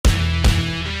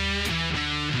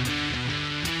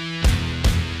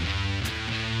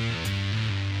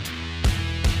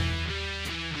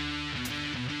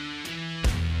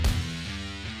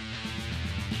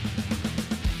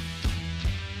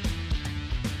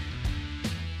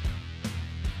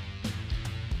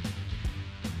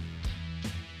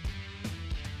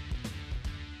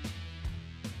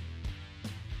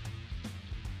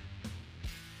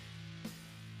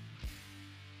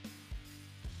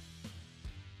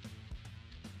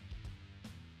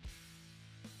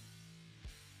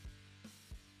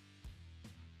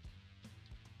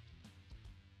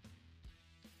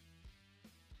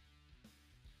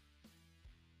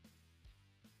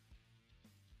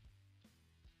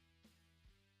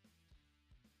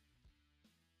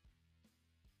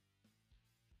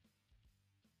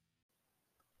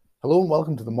Hello and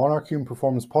welcome to the Monarch Human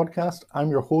Performance Podcast. I'm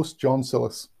your host, John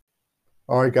Sillis.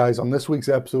 All right, guys, on this week's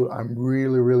episode, I'm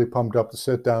really pumped up to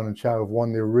sit down and chat with one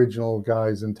of the original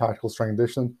guys in tactical strength and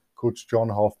conditioning, Coach John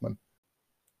Hoffman.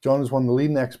 John is one of the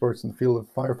leading experts in the field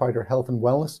of firefighter health and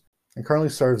wellness and currently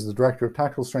serves as the Director of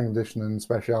Tactical Strength and Conditioning and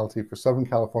Specialty for Southern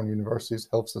California University's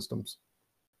Health Systems.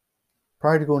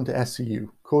 Prior to going to SCU,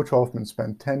 Coach Hoffman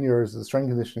spent 10 years as a strength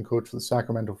and conditioning coach for the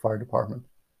Sacramento Fire Department,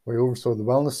 where he oversaw the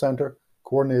Wellness Center,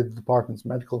 coordinated the department's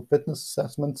medical fitness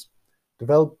assessments,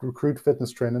 developed recruit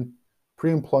fitness training,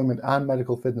 pre-employment and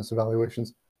medical fitness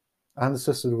evaluations, and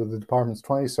assisted with the department's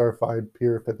 20 certified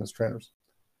peer fitness trainers.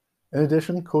 In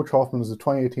addition, Coach Hoffman was the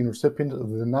 2018 recipient of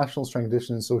the National Strength and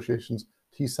Conditioning Association's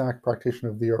TSAC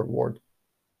Practitioner of the Year Award.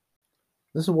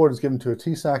 This award is given to a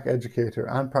TSAC educator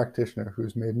and practitioner who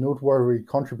has made noteworthy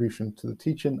contribution to the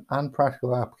teaching and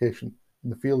practical application in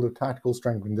the field of tactical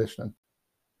strength and conditioning.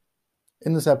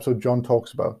 In this episode, John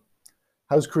talks about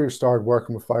how his career started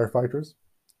working with firefighters,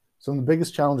 some of the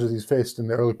biggest challenges he's faced in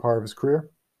the early part of his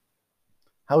career,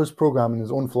 how his program and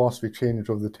his own philosophy changed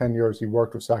over the 10 years he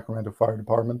worked with Sacramento Fire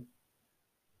Department,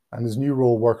 and his new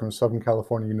role working with Southern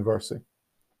California University.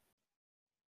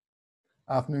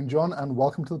 Afternoon, John, and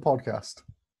welcome to the podcast.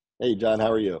 Hey, John,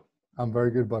 how are you? I'm very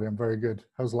good, buddy. I'm very good.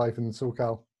 How's life in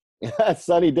SoCal?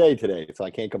 Sunny day today, so I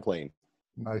can't complain.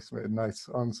 Nice, mate. Nice.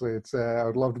 Honestly, it's I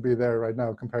would love to be there right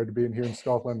now compared to being here in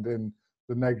Scotland in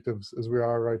the negatives as we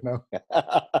are right now.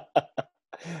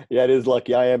 Yeah, it is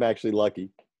lucky. I am actually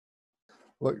lucky.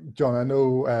 Look, John, I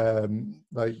know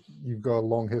like you've got a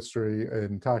long history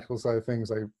in tactical side of things.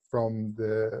 Like from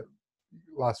the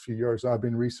last few years, I've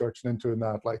been researching into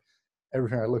that. Like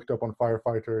everything I looked up on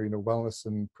firefighter, wellness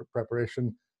and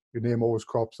preparation, your name always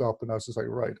crops up, and I was just like,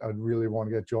 right, I'd really want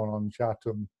to get John on and chat to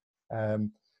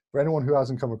him. For anyone who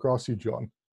hasn't come across you,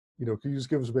 John, can you just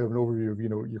give us a bit of an overview of,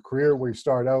 your career, where you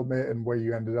started out, mate, and where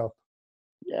you ended up?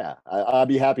 Yeah, I'll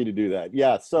be happy to do that.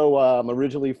 Yeah, so I'm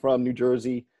originally from New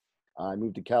Jersey. I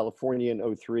moved to California in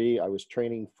 2003. I was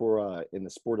training for in the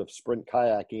sport of sprint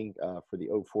kayaking for the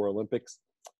 2004 Olympics.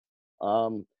 I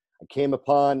came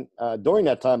upon, during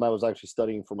that time, I was actually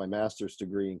studying for my master's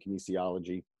degree in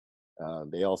kinesiology.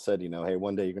 They all said, hey,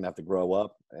 one day you're going to have to grow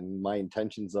up. And my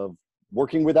intentions of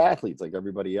working with athletes like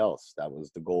everybody else, that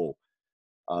was the goal.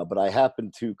 But I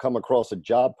happened to come across a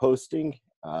job posting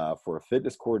for a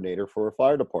fitness coordinator for a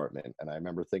fire department. And I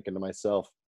remember thinking to myself,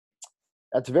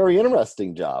 that's a very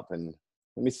interesting job. And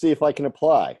let me see if I can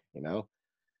apply,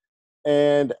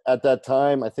 And at that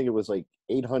time, I think it was like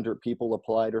 800 people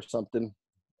applied or something.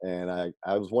 And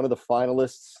I was one of the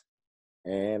finalists.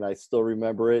 And I still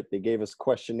remember it. They gave us a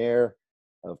questionnaire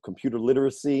of computer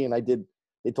literacy. And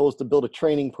they told us to build a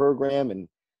training program. And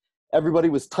everybody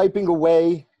was typing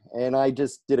away. And I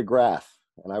just did a graph.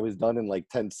 And I was done in like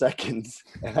 10 seconds.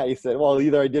 And I said, well,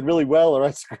 either I did really well or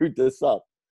I screwed this up.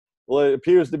 Well, it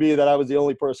appears to be that I was the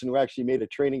only person who actually made a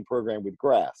training program with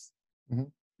graphs. Mm-hmm.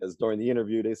 Because during the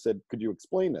interview, they said, could you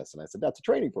explain this? And I said, that's a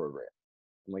training program.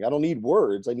 I'm like, I don't need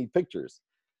words. I need pictures.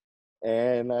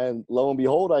 And lo and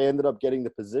behold, I ended up getting the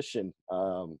position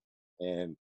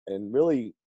and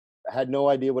really had no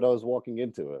idea what I was walking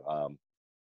into.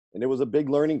 And it was a big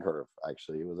learning curve,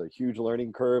 actually. It was a huge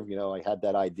learning curve. I had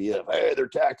that idea of, hey, they're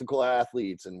tactical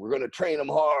athletes and we're going to train them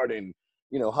hard and,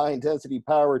 high intensity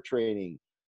power training.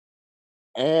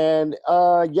 And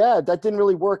that didn't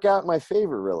really work out in my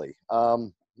favor, really.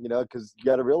 Because you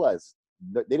got to realize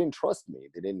that they didn't trust me.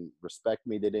 They didn't respect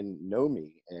me. They didn't know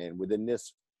me. And within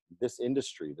this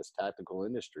industry, this tactical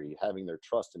industry, having their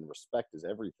trust and respect is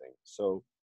everything. So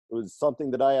it was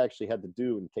something that I actually had to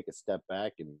do and take a step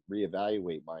back and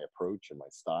reevaluate my approach and my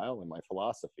style and my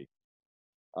philosophy.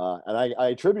 And I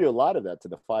attribute a lot of that to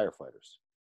the firefighters.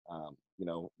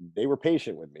 They were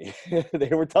patient with me.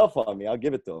 They were tough on me. I'll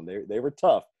give it to them. They were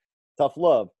tough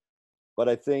love. But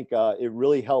I think it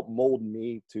really helped mold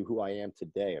me to who I am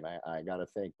today. And I got to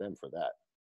thank them for that.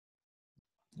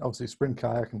 Obviously, sprint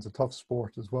kayaking is a tough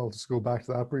sport as well. Just go back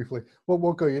to that briefly.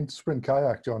 What got you into sprint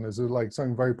kayak, John? Is it like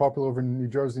something very popular over in New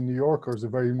Jersey, New York, or is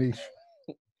it very niche?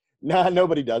 Nah,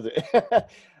 nobody does it.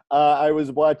 I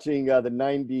was watching the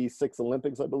 96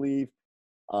 Olympics, I believe.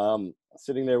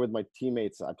 Sitting there with my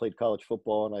teammates. I played college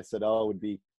football, and I said, oh, it would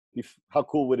be how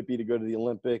cool would it be to go to the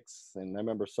Olympics? And I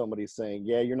remember somebody saying,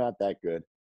 yeah, you're not that good.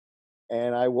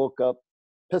 And I woke up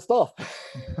pissed off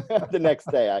the next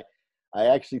day. I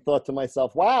actually thought to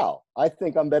myself, wow, I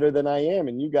think I'm better than I am,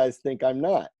 and you guys think I'm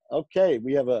not. Okay,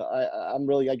 I'm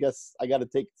really, I guess I got to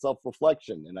take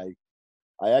self-reflection. And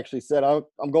I actually said,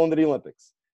 I'm going to the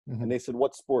Olympics. Mm-hmm. And they said,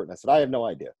 what sport? And I said, I have no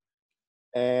idea.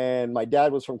 And my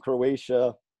dad was from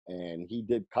Croatia, and he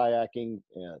did kayaking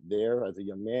there as a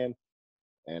young man.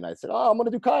 And I said, "Oh, I'm going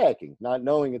to do kayaking," not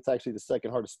knowing it's actually the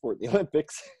second hardest sport in the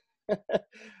Olympics.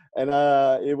 And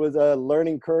it was a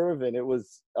learning curve, and it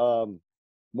was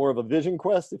more of a vision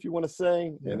quest, if you want to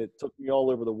say. Yeah. And it took me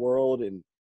all over the world. And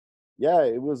yeah,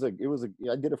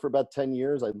 I did it for about 10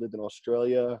 years. I lived in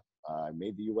Australia. I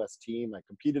made the U.S. team. I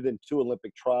competed in 2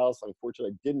 Olympic trials.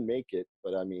 Unfortunately, I didn't make it,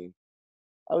 but I mean,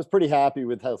 I was pretty happy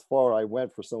with how far I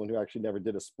went for someone who actually never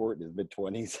did a sport in his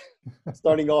mid-20s,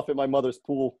 starting off at my mother's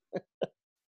pool.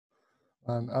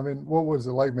 And I mean, what was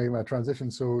it like making that transition?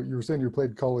 So you were saying you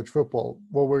played college football.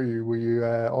 What were you? Were you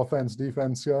offense,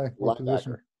 defense guy? What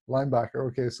position? Linebacker. Linebacker.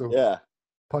 Okay, so Yeah.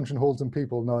 punching holes in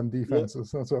people, Yep.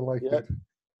 non-defenses. That's what I liked Yep. it.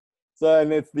 So,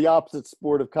 and it's the opposite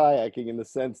sport of kayaking in the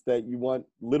sense that you want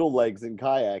little legs in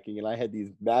kayaking, and I had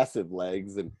these massive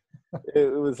legs, and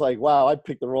it was like, wow, I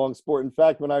picked the wrong sport. In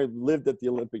fact, when I lived at the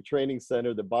Olympic Training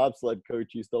Center, the bobsled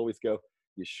coach used to always go,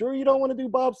 "You sure you don't want to do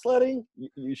bobsledding?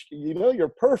 You know you're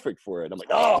perfect for it." I'm like,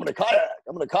 "Oh, I'm gonna kayak.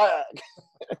 I'm gonna kayak."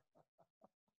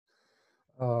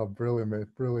 Oh, brilliant, mate.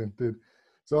 Brilliant, dude.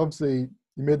 So obviously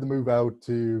you made the move out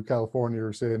to California. You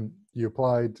were saying you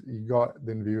applied, you got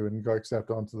the interview and got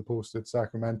accepted onto the post at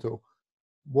Sacramento.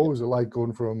 What was it like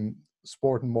going from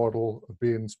sporting model of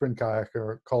being sprint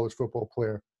kayaker, college football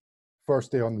player,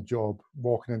 first day on the job,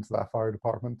 walking into that fire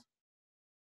department?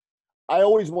 I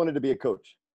always wanted to be a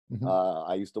coach. Hmm.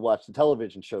 I used to watch the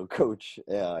television show Coach.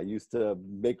 I used to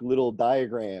make little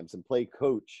diagrams and play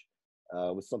coach.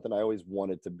 Was something I always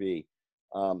wanted to be.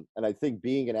 And I think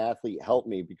being an athlete helped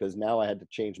me because now I had to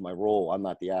change my role. I'm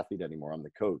not the athlete anymore. I'm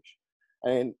the coach.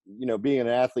 And, being an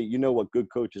athlete, you know what good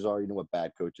coaches are, you know what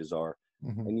bad coaches are.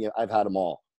 Hmm. And I've had them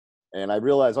all. And I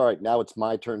realized, all right, now it's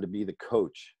my turn to be the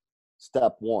coach.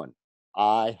 Step one,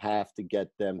 I have to get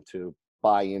them to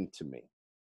buy into me,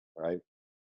 right?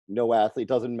 No athlete,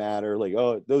 doesn't matter. Like,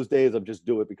 oh, those days of just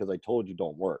do it because I told you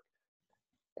don't work.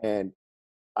 And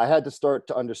I had to start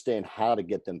to understand how to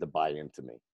get them to buy into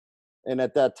me. And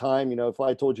at that time, if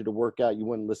I told you to work out, you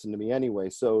wouldn't listen to me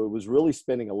anyway. So it was really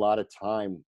spending a lot of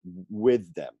time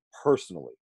with them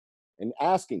personally and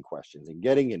asking questions and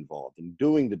getting involved and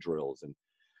doing the drills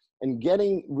and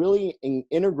getting really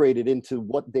integrated into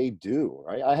what they do,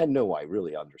 right? I had no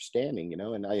really understanding,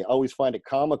 and I always find it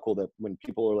comical that when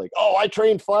people are like, "Oh, I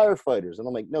trained firefighters." And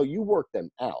I'm like, "No, you work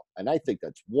them out." And I think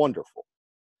that's wonderful.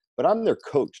 But I'm their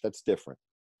coach. That's different.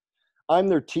 I'm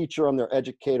their teacher. I'm their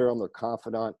educator. I'm their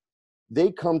confidant.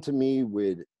 They come to me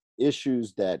with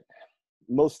issues that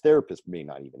most therapists may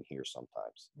not even hear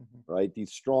sometimes, Hmm. right?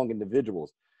 These strong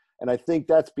individuals. And I think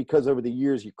that's because over the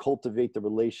years, you cultivate the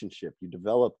relationship, you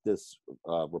develop this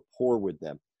rapport with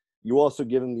them. You also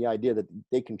give them the idea that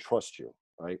they can trust you,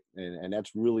 right? And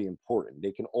that's really important.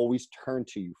 They can always turn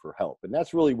to you for help. And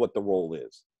that's really what the role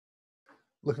is.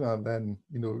 Looking at it then,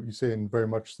 you're saying very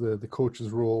much the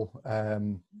coach's role,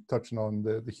 touching on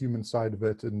the human side of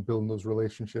it and building those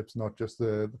relationships, not just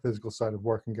the physical side of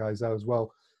working guys out as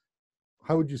well.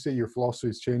 How would you say your philosophy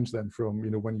has changed then from,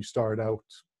 when you started out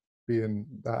being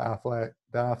the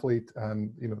athlete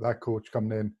and, that coach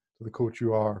coming in to the coach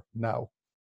you are now?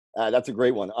 That's a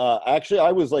great one. Actually,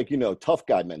 I was like, tough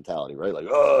guy mentality, right? Like,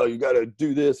 oh, you got to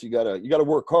do this. You got to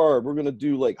work hard. We're going to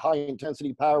do like high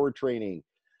intensity power training.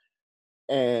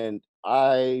 And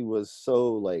I was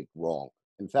so like wrong.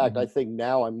 In fact, I Hmm. think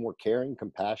now I'm more caring,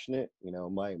 compassionate.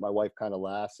 My wife kind of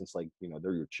laughs. It's like,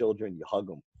 they're your children, you hug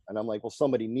them. And I'm like, well,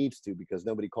 somebody needs to because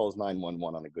nobody calls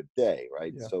 911 on a good day,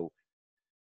 right? Yeah. So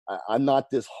I'm not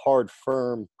this hard,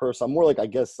 firm person. I'm more like, I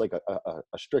guess, like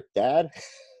a strict dad.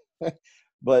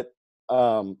 But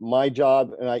my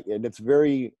job, and it's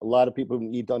a lot of people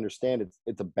need to understand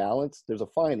it's a balance. There's a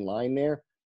fine line there.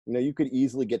 You could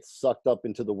easily get sucked up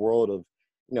into the world of,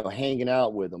 hanging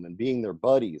out with them and being their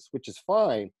buddies, which is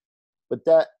fine. But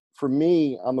that, for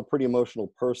me, I'm a pretty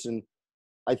emotional person.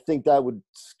 I think that would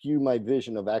skew my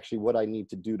vision of actually what I need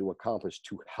to do to accomplish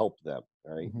to help them.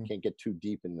 All right, Hmm. can't get too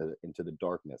deep into the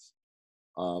darkness.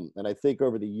 And I think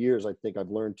over the years, I think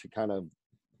I've learned to kind of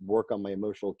work on my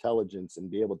emotional intelligence and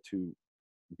be able to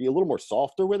be a little more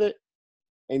softer with it,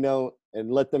 and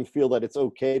let them feel that it's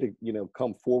okay to,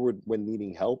 come forward when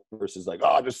needing help versus like,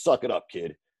 oh, just suck it up,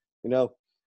 kid. You know,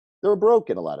 they're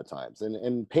broken a lot of times,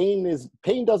 and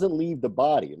pain doesn't leave the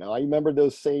body. I remember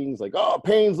those sayings like, oh,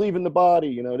 pain's leaving the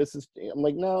body. I'm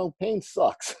like, no, pain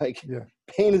sucks. Like, Yeah.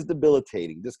 pain is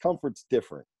debilitating. Discomfort's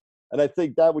different. And I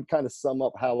think that would kind of sum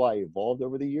up how I evolved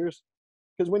over the years.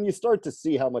 Because when you start to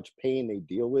see how much pain they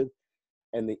deal with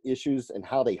and the issues and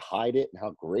how they hide it and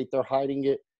how great they're hiding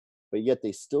it, but yet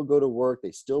they still go to work,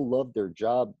 they still love their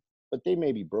job, but they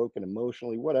may be broken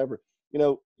emotionally, whatever.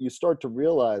 you start to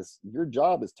realize your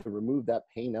job is to remove that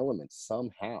pain element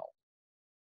somehow.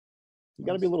 You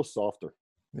got to be a little softer.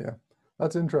 Yeah,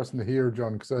 that's interesting to hear,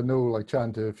 John, because I know, like,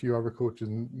 chatting to a few other coaches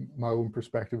and my own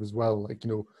perspective as well, like,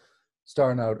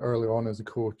 starting out early on as a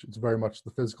coach, it's very much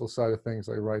the physical side of things,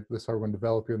 like, right, this is how we're going to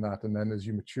develop you in that. And then as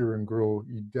you mature and grow,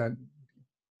 you then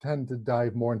tend to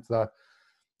dive more into that,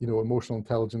 emotional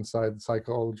intelligence side, the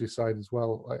psychology side as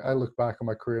well. I look back on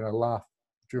my career and I laugh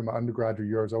during my undergraduate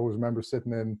years. I always remember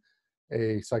sitting in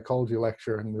a psychology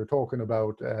lecture and they're talking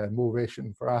about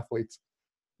motivation for athletes.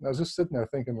 And I was just sitting there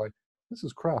thinking, like, this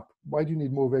is crap. Why do you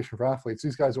need motivation for athletes?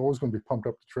 These guys are always going to be pumped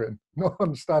up to train. Not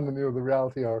understanding, the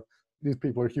reality are these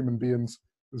people are human beings.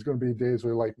 There's going to be days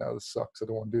where you're like, no, this sucks. I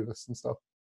don't want to do this and stuff.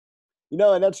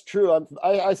 And that's true.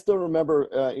 I still remember,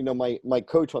 my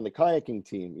coach on the kayaking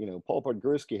team, Paul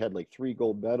Podgorski, had like 3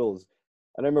 gold medals.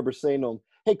 And I remember saying to him,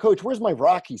 hey, coach, where's my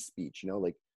Rocky speech?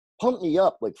 Like, pump me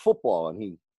up like football.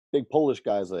 And big Polish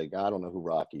guy's like, I don't know who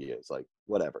Rocky is, like,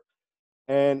 whatever.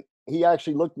 And he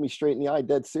actually looked me straight in the eye,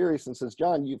 dead serious, and says,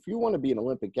 John, if you want to be an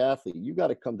Olympic athlete, you got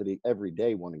to come to every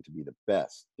day wanting to be the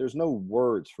best. There's no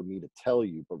words for me to tell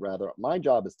you, but rather my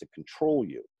job is to control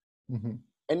you. Mm-hmm.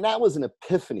 And that was an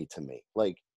epiphany to me.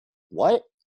 Like, what?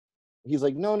 He's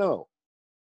like, no,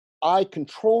 I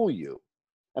control you.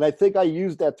 And I think I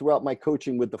used that throughout my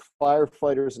coaching with the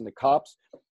firefighters and the cops.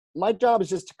 My job is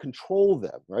just to control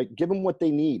them, right? Give them what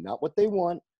they need, not what they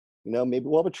want. Maybe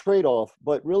we'll have a trade-off,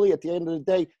 but really at the end of the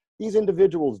day, these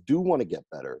individuals do want to get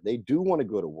better. They do want to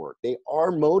go to work. They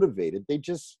are motivated. They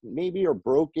just maybe are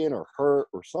broken or hurt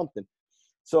or something.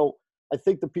 So I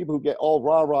think the people who get all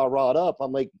rah up,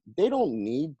 I'm like, they don't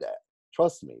need that.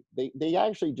 Trust me. They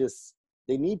actually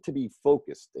they need to be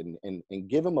focused and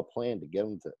give them a plan to get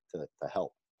them to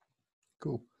help.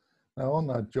 Cool. Now on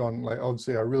that, John, like,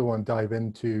 obviously I really want to dive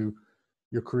into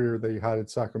your career that you had at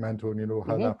Sacramento and, how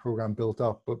Mm-hmm. that program built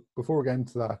up. But before we get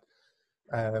into that,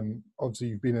 obviously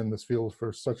you've been in this field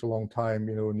for such a long time,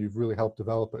 and you've really helped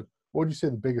develop it. What would you say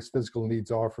the biggest physical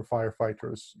needs are for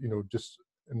firefighters, just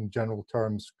in general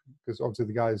terms? Because obviously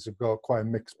the guys have got quite a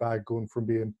mixed bag, going from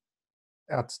being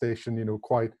at station,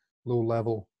 quite low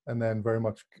level, and then very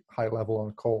much high level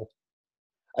on call.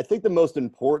 I think the most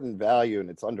important value, and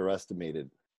it's underestimated,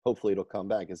 hopefully it'll come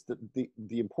back, is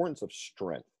the importance of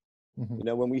strength.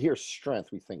 Mm-hmm. When we hear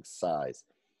strength, we think size.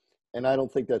 And I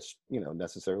don't think that's,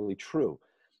 necessarily true.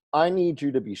 I need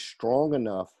you to be strong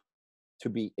enough to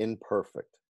be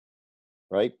imperfect,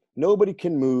 right? Nobody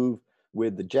can move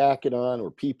with the jacket on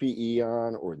or PPE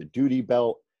on or the duty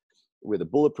belt with a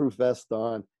bulletproof vest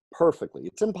on perfectly.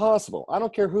 It's impossible. I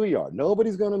don't care who you are.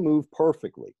 Nobody's going to move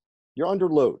perfectly. You're under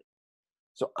load.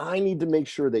 So I need to make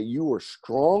sure that you are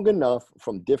strong enough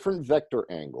from different vector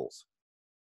angles,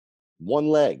 one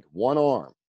leg, one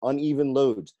arm, uneven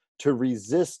loads, to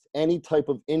resist any type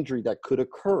of injury that could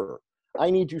occur.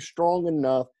 I need you strong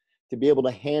enough to be able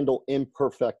to handle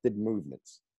imperfected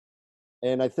movements.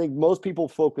 And I think most people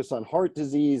focus on heart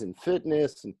disease and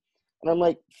fitness. And I'm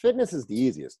like, fitness is the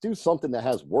easiest. Do something that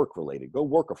has work related. Go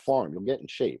work a farm. You'll get in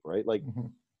shape, right? Like,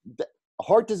 mm-hmm.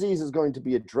 Heart disease is going to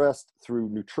be addressed through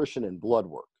nutrition and blood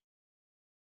work.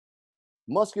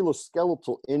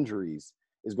 Musculoskeletal injuries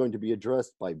is going to be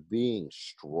addressed by being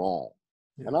strong.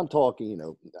 Yeah. And I'm talking,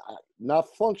 not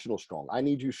functional strong. I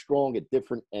need you strong at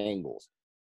different angles.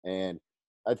 And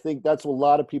I think that's what a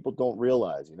lot of people don't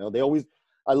realize.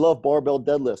 I love barbell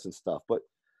deadlifts and stuff, but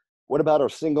what about our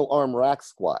single arm rack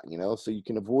squat, so you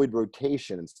can avoid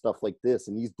rotation and stuff like this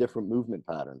and these different movement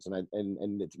patterns.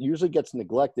 And it usually gets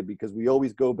neglected because we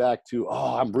always go back to,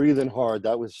 oh, I'm breathing hard.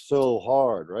 That was so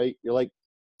hard, right? You're like,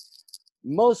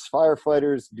 most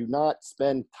firefighters do not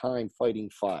spend time fighting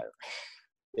fire.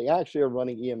 They actually are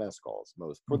running EMS calls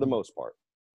for the most part.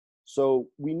 So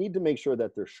we need to make sure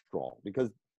that they're strong, because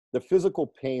the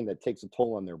physical pain that takes a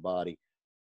toll on their body,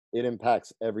 it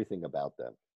impacts everything about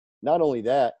them. Not only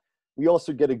that, we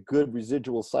also get a good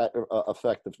residual side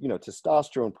effect of,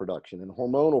 testosterone production and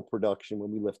hormonal production when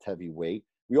we lift heavy weight.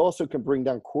 We also can bring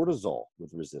down cortisol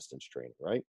with resistance training,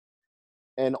 right?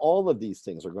 And all of these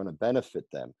things are going to benefit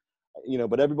them,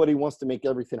 but everybody wants to make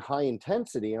everything high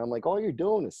intensity. And I'm like, all you're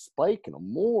doing is spiking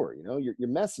them more, you're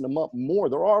messing them up more.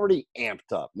 They're already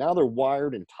amped up. Now they're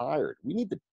wired and tired. We need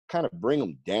to kind of bring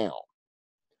them down.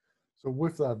 So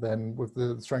with that then, with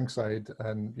the strength side,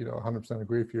 and, 100%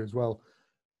 agree with you as well,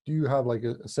 do you have like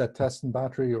a set testing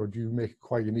battery, or do you make it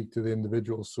quite unique to the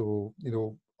individual? So,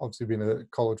 obviously being a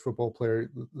college football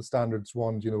player, the standards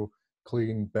ones,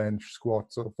 clean, bench,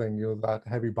 squat sort of thing, that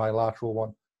heavy bilateral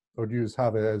one, or do you just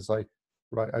have it as like,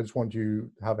 right, I just want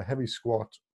you to have a heavy squat,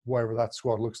 whatever that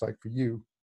squat looks like for you,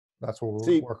 that's what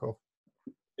we'll work off.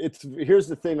 here's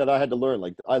the thing that I had to learn.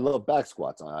 Like, I love back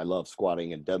squats. I love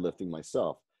squatting and deadlifting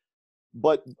myself,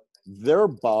 but their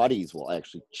bodies will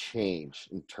actually change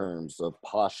in terms of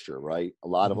posture, right? A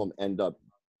lot of them end up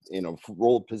in a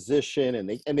rolled position, and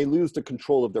they lose the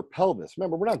control of their pelvis.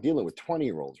 Remember, we're not dealing with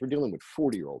 20-year-olds. We're dealing with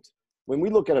 40-year-olds. When we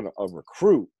look at a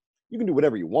recruit, you can do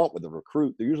whatever you want with a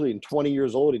recruit. They're usually 20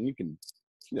 years old, and you can,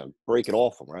 break it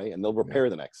off them, right? And they'll repair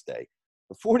the next day.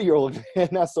 The 40-year-old,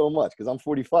 not so much, because I'm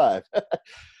 45.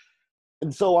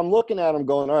 And so I'm looking at them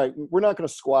going, all right, we're not going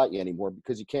to squat you anymore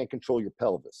because you can't control your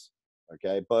pelvis,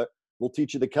 okay? But we'll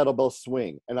teach you the kettlebell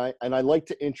swing. And I like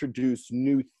to introduce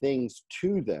new things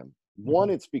to them. One,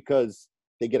 it's because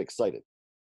they get excited.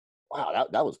 Wow,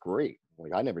 that was great.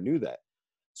 Like, I never knew that.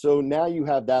 So now you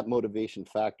have that motivation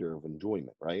factor of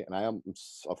enjoyment, right? And I am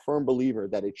a firm believer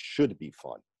that it should be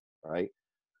fun, right?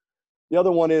 The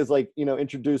other one is like,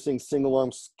 introducing single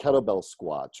arm kettlebell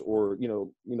squats, or,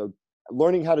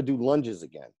 learning how to do lunges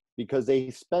again, because they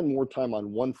spend more time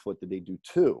on one foot than they do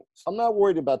two. So I'm not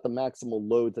worried about the maximal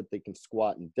loads that they can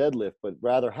squat and deadlift, but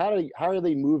rather how are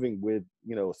they moving with,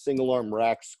 single arm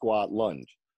rack squat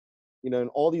lunge, and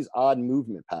all these odd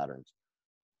movement patterns.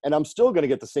 And I'm still going to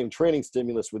get the same training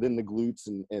stimulus within the glutes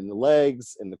and the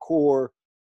legs and the core.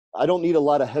 I don't need a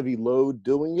lot of heavy load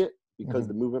doing it, because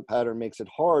the movement pattern makes it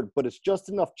hard, but it's just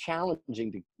enough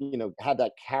challenging to, have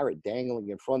that carrot dangling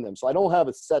in front of them. So I don't have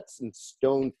a set in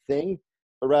stone thing,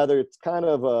 but rather it's kind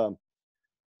of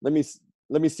let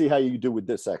me see how you do with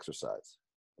this exercise,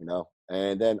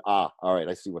 and then, all right,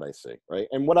 I see what I see, right?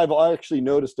 And what I've actually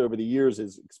noticed over the years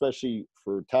is, especially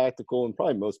for tactical and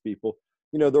probably most people,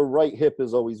 their right hip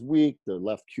is always weak, their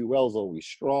left QL is always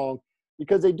strong,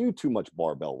 because they do too much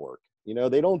barbell work.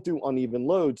 They don't do uneven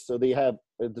loads, so they have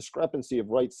a discrepancy of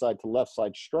right side to left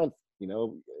side strength,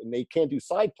 and they can't do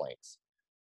side planks.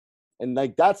 And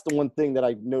like, that's the one thing that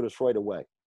I noticed right away.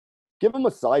 Give them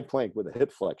a side plank with a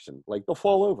hip flexion, like, they'll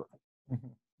fall over.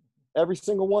 Every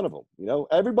single one of them,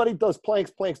 everybody does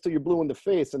planks till you're blue in the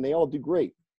face, and they all do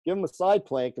great. Give them a side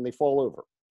plank and they fall over.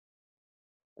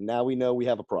 And now we know we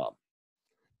have a problem.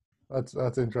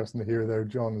 That's interesting to hear there,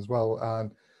 John, as well.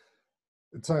 And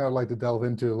it's something I'd like to delve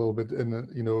into a little bit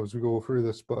as we go through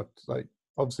this, but like,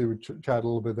 obviously we chat a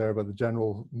little bit there about the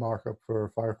general markup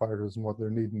for firefighters and what they're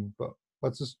needing, but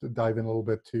let's just dive in a little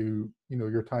bit to,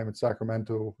 your time at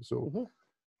Sacramento. So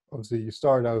obviously you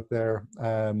started out there,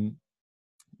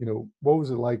 what was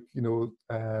it like,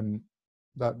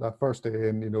 that first day,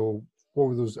 and, what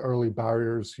were those early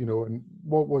barriers, and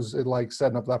what was it like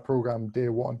setting up that program day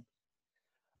one?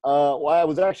 Well, I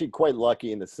was actually quite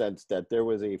lucky in the sense that there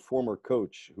was a former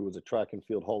coach who was a track and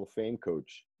field Hall of Fame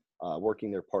coach,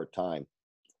 working there part-time.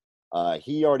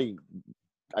 He already,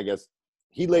 I guess,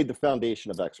 he laid the foundation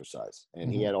of exercise,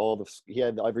 and he had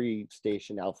every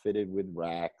station outfitted with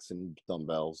racks and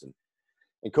dumbbells,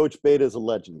 and Coach Beta is a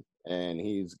legend, and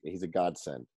he's a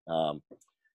godsend.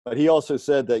 But he also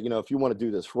said that, if you want to do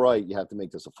this right, you have to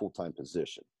make this a full-time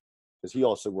position, because he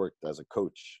also worked as a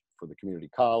coach for the community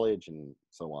college and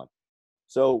so on.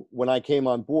 So when I came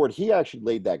on board, he actually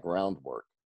laid that groundwork.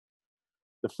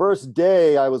 The first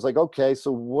day I was like, okay,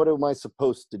 so what am I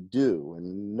supposed to do?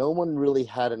 And no one really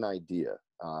had an idea.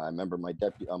 I remember my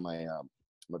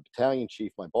battalion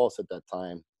chief, my boss at that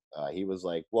time, he was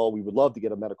like, well, we would love to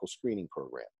get a medical screening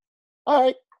program. All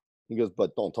right. He goes,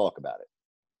 but don't talk about it.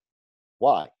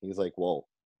 Why? He's like, well,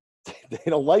 they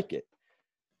don't like it.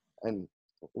 And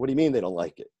what do you mean they don't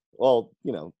like it? Well,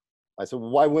 I said,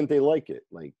 well, why wouldn't they like it?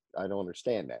 Like, I don't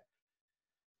understand that.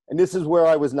 And this is where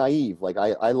I was naive. Like,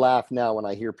 I laugh now when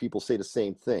I hear people say the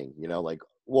same thing, like,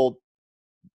 well,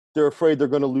 they're afraid they're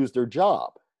going to lose their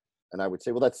job. And I would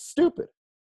say, well, that's stupid.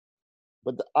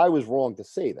 But I was wrong to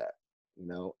say that.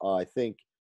 I think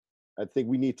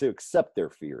we need to accept their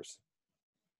fears,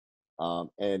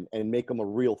 and make them a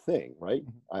real thing, right?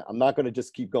 I'm not going to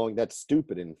just keep going, that's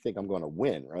stupid, and think I'm going to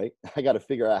win, right? I got to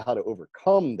figure out how to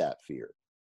overcome that fear.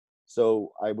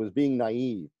 So I was being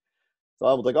naive. So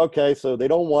I was like, okay, so they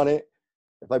don't want it.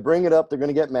 If I bring it up, they're going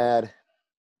to get mad.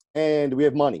 And do we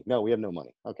have money? No, we have no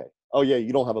money. Okay. Oh yeah,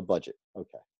 you don't have a budget.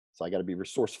 Okay. So I got to be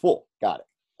resourceful. Got it.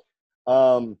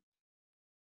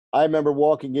 I remember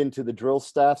walking into the drill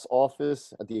staff's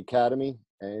office at the academy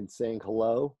and saying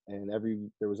hello. And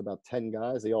there was about 10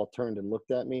 guys. They all turned and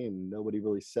looked at me, and nobody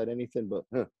really said anything, but,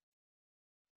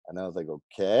 and I was like,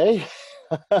 okay.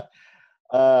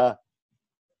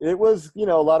 It was, a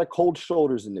lot of cold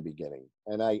shoulders in the beginning,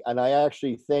 and I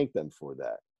actually thanked them for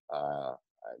that.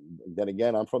 then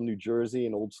again, I'm from New Jersey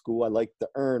and old school. I like to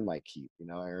earn my keep.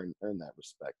 I earn that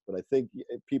respect. But I think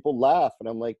people laugh, and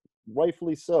I'm like,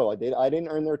 rightfully so. I didn't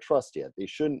earn their trust yet. They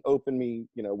shouldn't open me,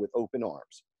 with open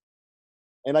arms.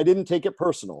 And I didn't take it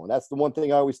personal. And that's the one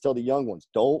thing I always tell the young ones: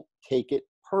 don't take it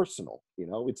personal.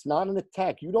 It's not an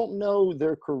attack. You don't know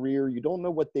their career. You don't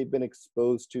know what they've been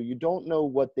exposed to. You don't know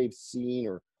what they've seen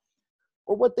or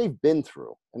what they've been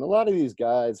through. And a lot of these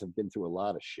guys have been through a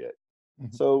lot of shit.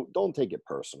 Mhm. So don't take it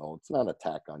personal. It's not an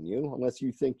attack on you unless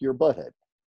you think you're a butthead.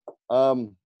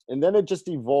 And then it just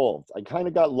evolved. I kind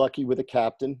of got lucky with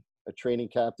a training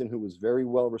captain who was very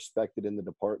well respected in the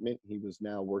department. He was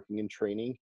now working in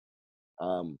training.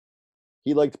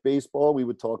 He liked baseball. We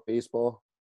would talk baseball.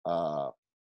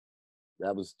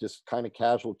 That was just kind of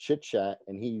casual chit chat.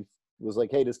 And he was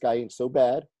like, hey, this guy ain't so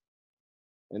bad.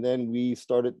 And then we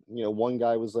started, one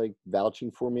guy was like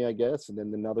vouching for me, I guess. And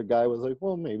then another guy was like,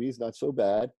 well, maybe he's not so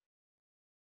bad.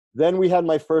 Then we had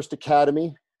my first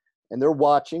academy, and they're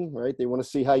watching, right? They want to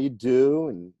see how you do.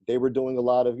 And they were doing a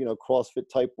lot of, CrossFit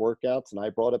type workouts. And I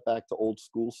brought it back to old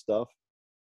school stuff.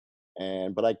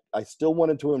 But I still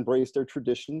wanted to embrace their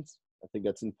traditions. I think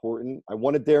that's important. I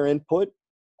wanted their input.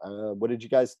 What did you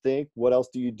guys think? What else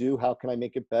do you do? How can I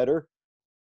make it better?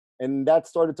 And that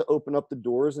started to open up the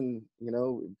doors, and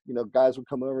guys would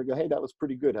come over and go, hey, that was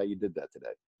pretty good how you did that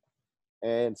today.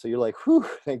 And so you're like, whew,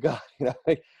 thank God.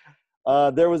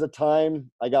 There was a time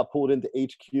I got pulled into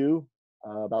HQ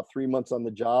about 3 months on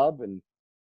the job, and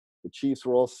the chiefs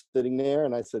were all sitting there,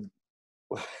 and I said,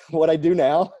 what I do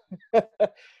now?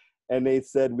 And they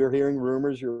said, we're hearing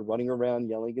rumors you're running around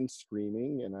yelling and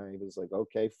screaming. And I was like,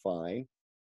 okay, fine.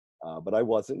 But I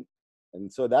wasn't. And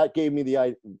so that gave me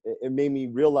it made me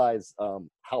realize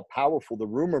how powerful the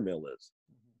rumor mill is.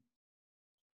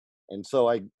 And so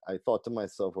I thought to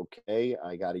myself, okay,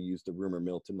 I got to use the rumor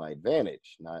mill to my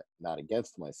advantage, not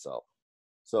against myself.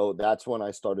 So that's when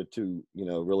I started to,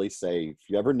 really say, if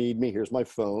you ever need me, here's my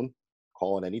phone,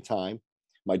 call at any time.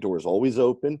 My door is always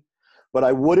open. But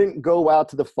I wouldn't go out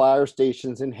to the fire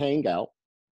stations and hang out.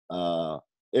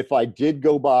 If I did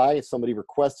go by, if somebody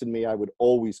requested me, I would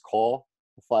always call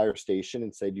the fire station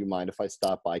and say, do you mind if I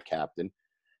stop by, Captain?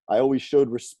 I always showed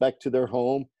respect to their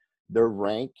home, their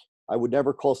rank. I would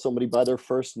never call somebody by their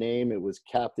first name. It was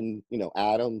Captain,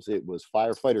 Adams. It was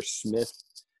Firefighter Smith.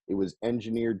 It was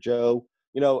Engineer Joe,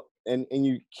 and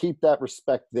you keep that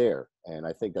respect there. And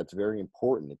I think that's very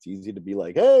important. It's easy to be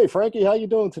like, hey, Frankie, how you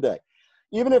doing today?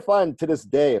 Even if to this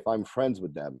day, if I'm friends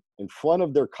with them, in front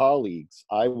of their colleagues,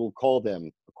 I will call them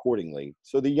accordingly.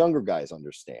 So the younger guys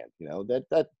understand,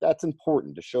 that's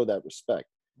important to show that respect.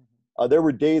 There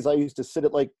were days I used to sit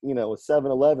at a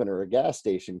 7-Eleven or a gas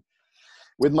station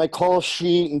with my call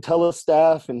sheet and tell a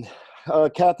staff and,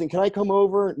 Captain, can I come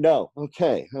over? No.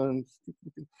 Okay.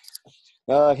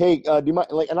 Hey, do you mind?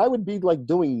 And I would be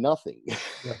doing nothing.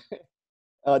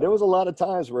 Yeah. There was a lot of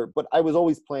times but I was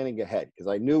always planning ahead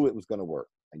because I knew it was going to work.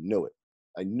 I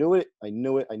knew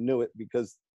it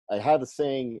because I have a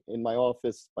saying in my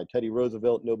office by Teddy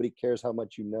Roosevelt, nobody cares how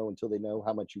much you know until they know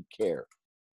how much you care.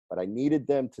 But I needed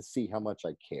them to see how much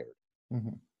I cared.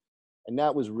 Mm-hmm. And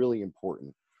that was really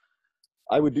important.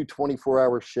 I would do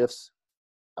 24-hour shifts.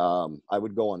 I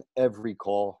would go on every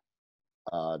call.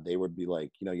 They would be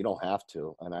like, you don't have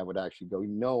to. And I would actually go,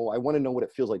 no, I want to know what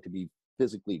it feels like to be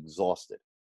physically exhausted.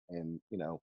 And,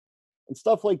 and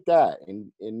stuff like that.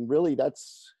 And really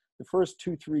that's the first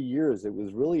 2-3 years. It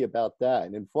was really about that.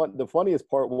 And the funniest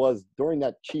part was during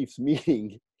that Chiefs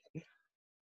meeting,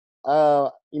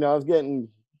 I was getting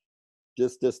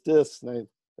this. And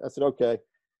I said, okay.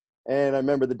 And I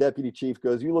remember the deputy chief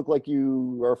goes, you look like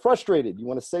you are frustrated. You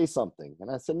want to say something? And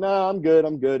I said, no, I'm good.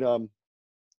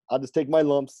 I'll just take my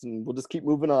lumps and we'll just keep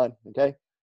moving on. Okay.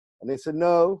 And they said,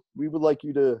 no, we would like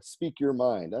you to speak your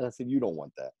mind. And I said, you don't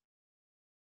want that.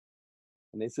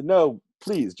 And they said, no,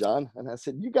 please, John. And I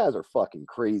said, you guys are fucking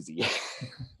crazy.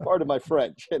 Pardon my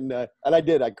French. And I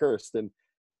did, I cursed. And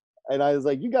I was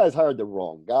like, you guys hired the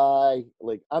wrong guy.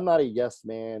 Like, I'm not a yes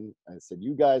man. I said,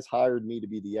 you guys hired me to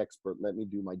be the expert. Let me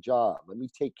do my job. Let me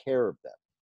take care of them.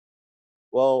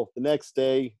 Well, the next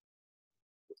day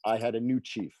I had a new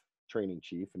training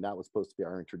chief, and that was supposed to be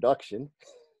our introduction.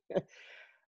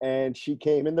 And she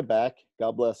came in the back,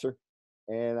 God bless her.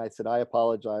 And I said, I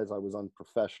apologize. I was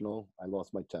unprofessional. I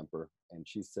lost my temper. And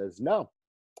she says, no,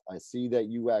 I see that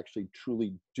you actually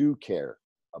truly do care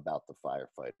about the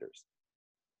firefighters.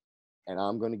 And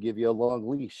I'm going to give you a long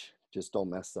leash. Just don't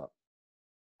mess up.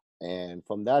 And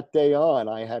from that day on,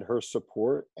 I had her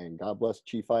support, and God bless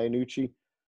Chief Iannucci.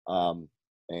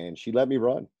 And she let me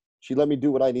run. She let me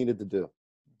do what I needed to do.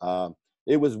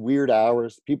 It was weird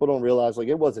hours. People don't realize, like,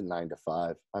 it wasn't 9 to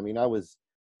 5. I mean, I was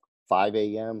 5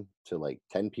 a.m. to like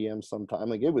 10 p.m. sometime.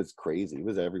 Like, it was crazy. It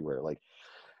was everywhere. Like,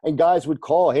 and guys would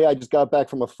call, hey, I just got back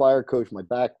from a fire, coach. My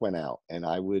back went out. And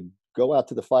I would go out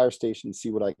to the fire station and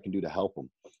see what I can do to help them.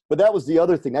 But that was the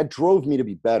other thing. That drove me to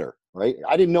be better, right?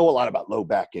 I didn't know a lot about low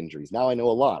back injuries. Now I know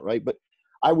a lot, right? But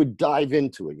I would dive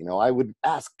into it. You know, I would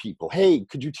ask people, hey,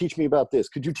 could you teach me about this?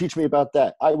 Could you teach me about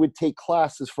that? I would take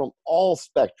classes from all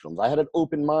spectrums. I had an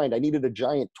open mind. I needed a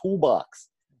giant toolbox.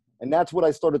 And that's what I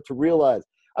started to realize.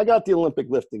 I got the Olympic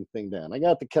lifting thing down. I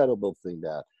got the kettlebell thing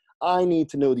down. I need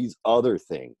to know these other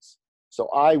things. So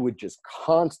I would just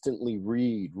constantly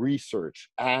read, research,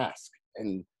 ask.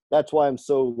 And that's why I'm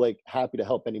so like happy to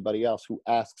help anybody else who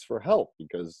asks for help,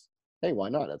 because, hey, why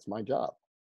not? That's my job.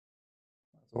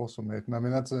 That's awesome, mate. And I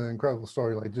mean, that's an incredible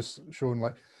story. Like, just showing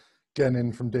like getting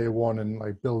in from day one and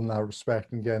like building that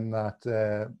respect and getting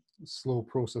that slow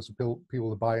process of people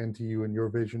to buy into you and your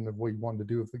vision of what you want to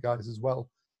do with the guys as well.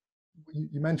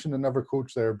 You mentioned another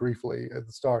coach there briefly at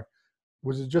the start.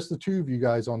 Was it just the two of you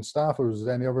guys on staff, or was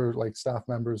there any other like staff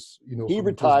members? You know, He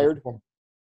retired.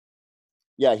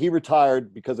 Yeah, he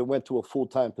retired because it went to a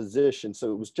full-time position,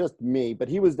 so it was just me. But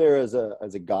he was there as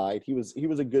a guide. He was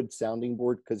a good sounding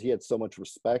board because he had so much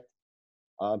respect.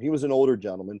 He was an older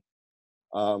gentleman,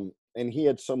 and he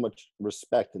had so much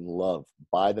respect and love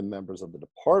by the members of the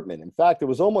department. In fact, it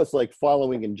was almost like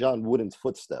following in John Wooden's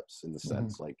footsteps in the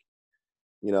sense, like,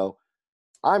 you know,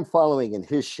 I'm following in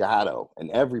his shadow, and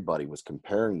everybody was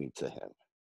comparing me to him,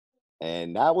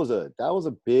 and that was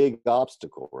a big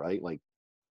obstacle, right? Like,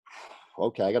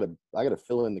 okay, I gotta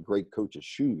fill in the great coach's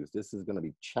shoes. This is gonna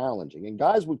be challenging. And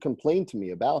guys would complain to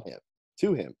me about him,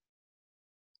 to him.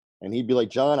 And he'd be like,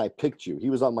 John, I picked you.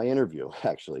 He was on my interview,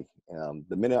 actually.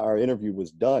 The minute our interview was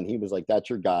done, he was like,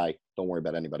 that's your guy. Don't worry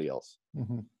about anybody else.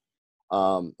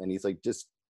 And he's like, just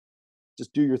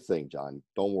do your thing, John.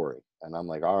 Don't worry. And I'm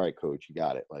like, all right, coach, you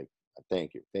got it. Like,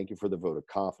 thank you. Thank you for the vote of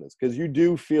confidence. Because you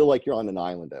do feel like you're on an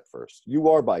island at first. You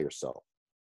are by yourself.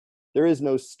 There is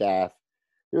no staff.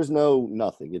 There's no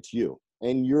nothing. It's you.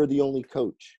 And you're the only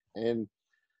coach. And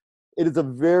it is a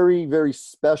very, very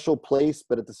special place,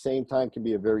 but at the same time can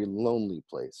be a very lonely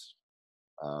place.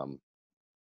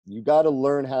 You got to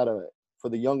learn how to, for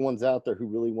the young ones out there who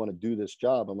really want to do this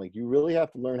job, I'm like, you really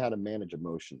have to learn how to manage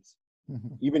emotions,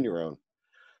 even your own.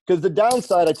 Because the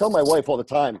downside, I tell my wife all the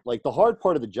time, like, the hard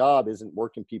part of the job isn't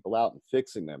working people out and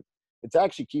fixing them. It's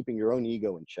actually keeping your own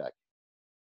ego in check.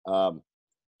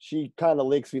 She kind of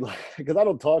makes me laugh because I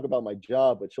don't talk about my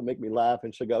job, but she'll make me laugh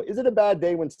and she'll go, is it a bad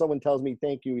day when someone tells me,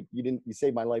 thank you, you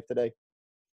saved my life today?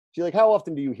 She's like, how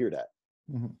often do you hear that?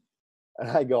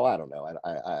 And I go, I don't know.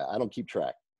 I don't keep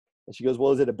track. And she goes,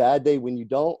 well, is it a bad day when you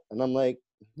don't? And I'm like,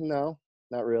 no,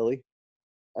 not really.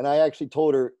 And I actually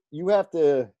told her, you have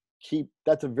to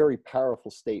that's a very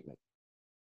powerful statement.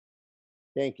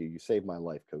 Thank you. You saved my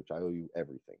life, coach. I owe you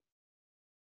everything.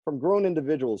 From grown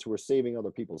individuals who are saving other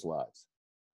people's lives.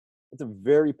 It's a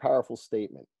very powerful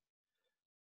statement.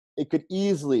 It could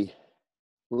easily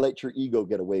let your ego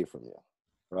get away from you,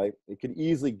 right? It could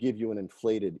easily give you an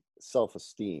inflated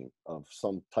self-esteem of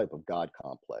some type of God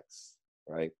complex,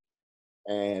 right?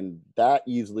 And that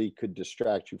easily could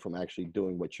distract you from actually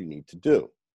doing what you need to do.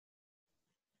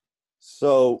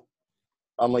 So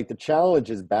I'm like, the challenge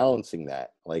is balancing that.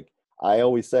 Like, I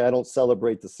always say, I don't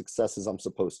celebrate the successes I'm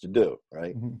supposed to do,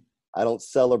 right? I don't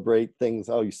celebrate things.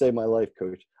 Oh, you saved my life,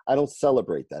 coach. I don't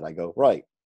celebrate that. I go, right.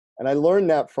 And I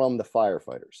learned that from the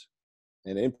firefighters.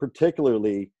 And in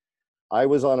particularly, I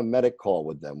was on a medic call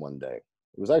with them one day.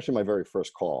 It was actually my very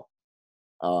first call,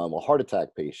 a heart attack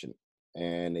patient.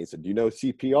 And they said, do you know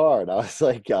CPR? And I was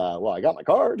like, well, I got my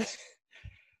card.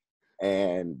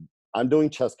 And I'm doing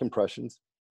chest compressions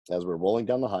as we're rolling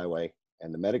down the highway,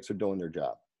 and the medics are doing their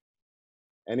job.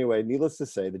 Anyway, needless to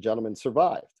say, the gentleman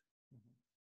survived.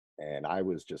 And I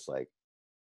was just like,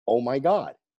 oh my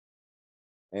God.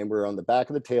 And we're on the back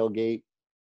of the tailgate.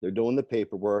 They're doing the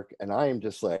paperwork. And I am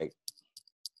just like,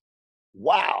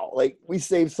 wow, like, we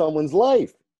saved someone's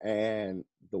life. And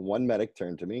the one medic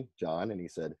turned to me, John, and he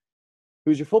said,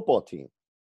 who's your football team?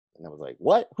 And I was like,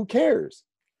 what? Who cares?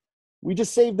 We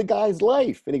just saved the guy's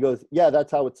life. And he goes, yeah,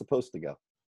 that's how it's supposed to go.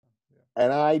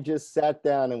 And I just sat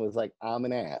down and was like, I'm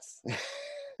an ass.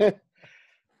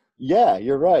 Yeah,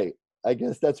 you're right. I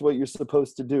guess that's what you're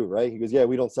supposed to do, right? He goes, yeah,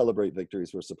 we don't celebrate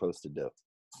victories. We're supposed to do.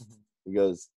 He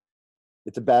goes,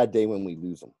 it's a bad day when we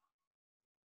lose them.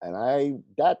 And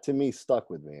that to me stuck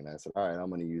with me. And I said, all right, I'm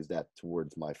going to use that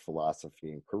towards my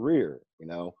philosophy and career, you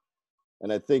know?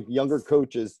 And I think younger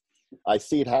coaches, I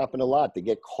see it happen a lot. They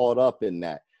get caught up in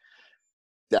that.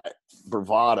 that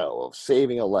bravado of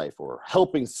saving a life or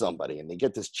helping somebody, and they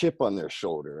get this chip on their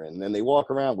shoulder, and then they walk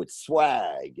around with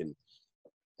swag,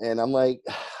 and I'm like,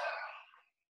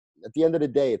 at the end of the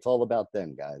day, it's all about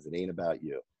them, guys. It ain't about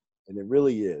you. And it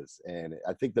really is. And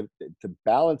I think that to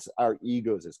balance our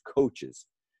egos as coaches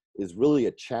is really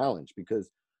a challenge, because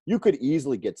you could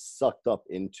easily get sucked up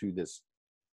into this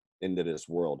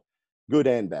world, good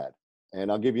and bad.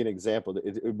 And I'll give you an example.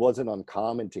 It wasn't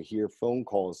uncommon to hear phone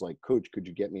calls like, "Coach, could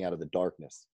you get me out of the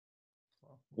darkness?"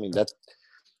 I mean, that's,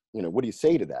 what do you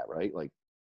say to that, right? Like,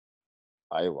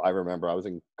 I remember I was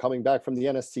coming back from the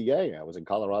NSCA. I was in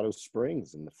Colorado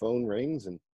Springs, and the phone rings,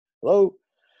 and, "Hello,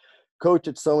 Coach,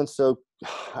 it's so-and-so,"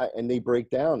 and they break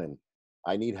down, and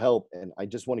I need help, and I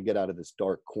just want to get out of this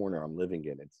dark corner I'm living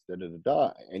in. It's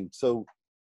da-da-da-da. And so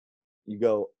you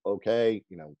go, okay,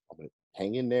 I'm going to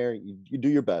hang in there. You do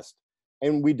your best.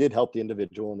 And we did help the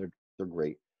individual, and they're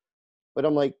great. But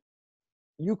I'm like,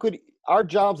 our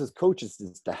jobs as coaches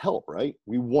is to help, right?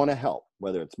 We want to help,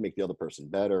 whether it's make the other person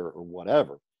better or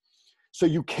whatever. So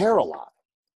you care a lot.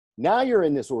 Now you're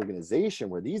in this organization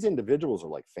where these individuals are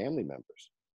like family members.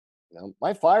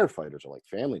 My firefighters are like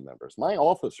family members. My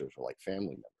officers are like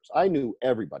family members. I knew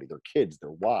everybody, their kids,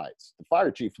 their wives. The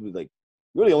fire chief was like,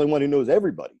 "You're the only one who knows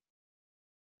everybody."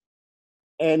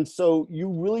 And so you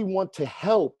really want to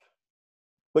help,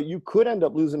 but you could end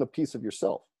up losing a piece of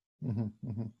yourself,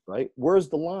 right? Where's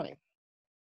the line?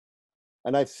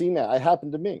 And I've seen that. It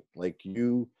happened to me. Like,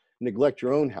 you neglect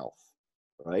your own health,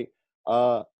 right?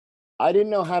 I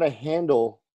didn't know how to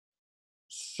handle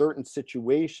certain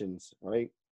situations, right?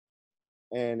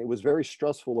 And it was very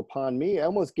stressful upon me. It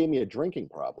almost gave me a drinking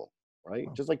problem,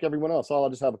 right? Just like everyone else. Oh, I'll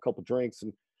just have a couple drinks.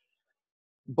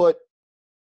 But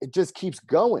it just keeps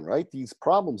going, right? These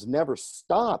problems never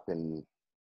stop. And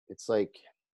it's like,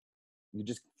 you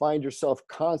just find yourself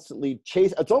constantly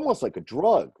chasing. It's almost like a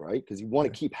drug, right? Because you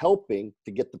want to keep helping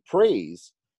to get the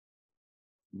praise,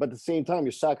 but at the same time,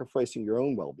 you're sacrificing your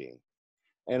own well-being.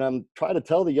 And I'm trying to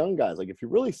tell the young guys, like, if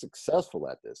you're really successful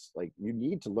at this, like, you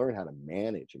need to learn how to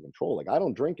manage and control. Like, I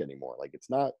don't drink anymore. Like, it's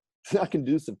not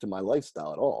conducive to my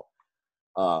lifestyle at all.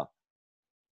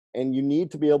 And you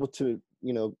need to be able to,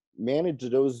 manage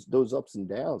those ups and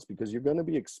downs, because you're going to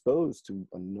be exposed to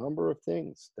a number of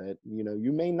things that,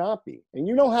 you may not be. And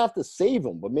you don't have to save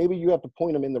them, but maybe you have to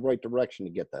point them in the right direction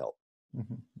to get the help.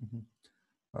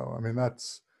 Oh, I mean,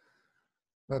 that's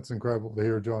incredible to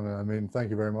hear, John. I mean, thank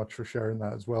you very much for sharing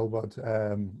that as well. But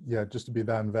yeah, just to be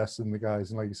that invested in the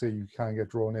guys, and like you say, you can get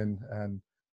drawn in. And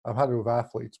I've had it with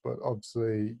athletes, but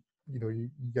obviously, you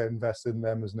get invested in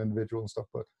them as an individual and stuff,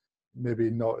 but maybe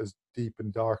not as deep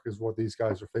and dark as what these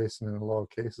guys are facing in a lot of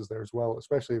cases there as well,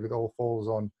 especially if it all falls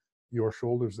on your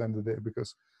shoulders at the end of the day.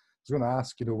 Because I was going to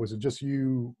ask, was it just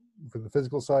you for the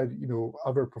physical side,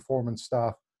 other performance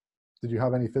staff? Did you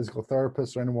have any physical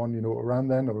therapists or anyone, around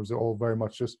then, or was it all very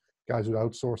much just guys who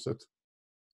outsource it?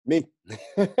 Me.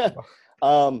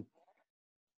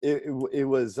 It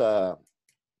was,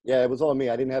 it was all me.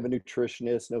 I didn't have a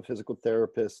nutritionist, no physical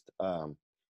therapist. I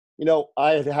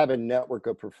have a network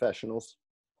of professionals.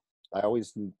 I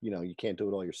always, you can't do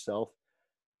it all yourself.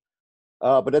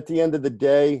 But at the end of the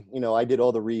day, I did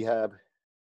all the rehab,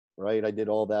 right? I did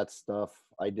all that stuff.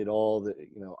 I did all the,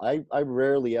 I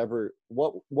rarely ever,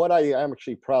 what I am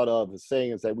actually proud of is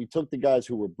saying is that we took the guys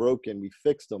who were broken, we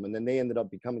fixed them, and then they ended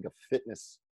up becoming a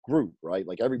fitness group, right?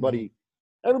 Like, everybody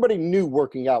knew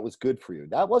working out was good for you.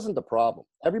 That wasn't the problem.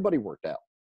 Everybody worked out.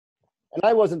 And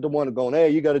I wasn't the one going, "Hey,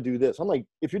 you got to do this." I'm like,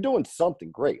 if you're doing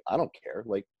something, great. I don't care.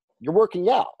 Like, you're working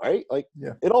out, right? Like,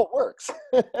 It all works.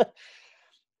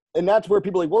 And that's where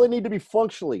people are like, "Well, they need to be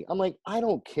functionally." I'm like, I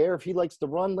don't care. If he likes to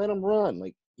run, let him run.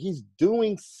 Like, he's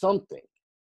doing something,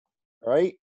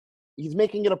 right? He's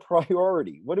making it a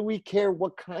priority. What do we care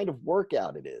what kind of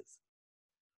workout it is?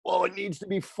 Well, it needs to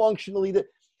be functionally.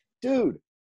 Dude,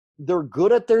 they're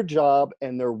good at their job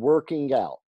and they're working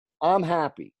out. I'm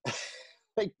happy.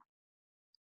 Like,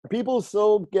 people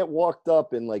so get walked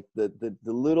up in like the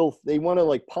little, they want to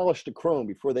like polish the chrome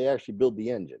before they actually build the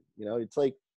engine. It's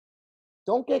like,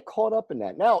 don't get caught up in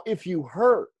that. Now, if you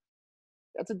hurt,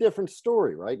 that's a different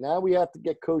story, right? Now we have to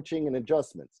get coaching and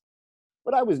adjustments.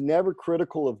 But I was never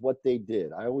critical of what they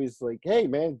did. I always like, "Hey,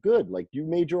 man, good. Like, you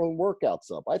made your own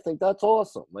workouts up. I think that's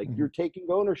awesome. Like, you're taking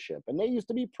ownership." And they used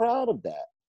to be proud of that.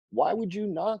 Why would you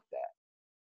knock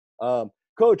that?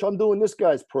 "Coach, I'm doing this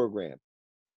guy's program."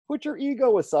 Put your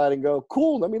ego aside and go,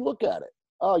 "Cool, let me look at it.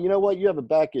 Oh, you know what? You have a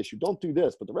back issue. Don't do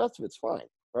this, but the rest of it's fine,"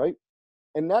 right?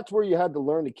 And that's where you had to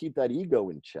learn to keep that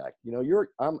ego in check.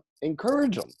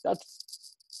 Encourage them.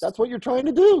 That's what you're trying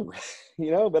to do,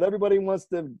 but everybody wants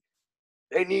to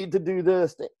they need to do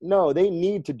this. No, they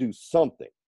need to do something.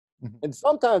 Mhm. And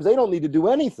sometimes they don't need to do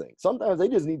anything. Sometimes they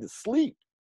just need to sleep.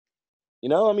 You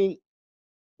know, I mean,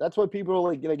 that's why people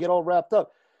are like, get all wrapped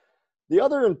up. The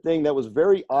other thing that was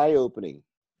very eye-opening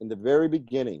in the very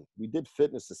beginning, we did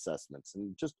fitness assessments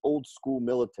and just old school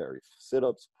military,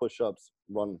 sit-ups, push-ups,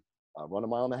 run a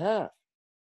mile and a half.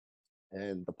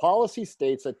 And the policy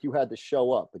states that you had to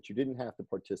show up, but you didn't have to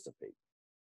participate.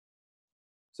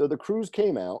 So the crews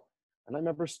came out, and I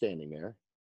remember standing there,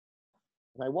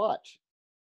 and I watched,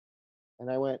 and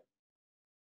I went,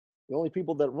 the only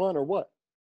people that run are what?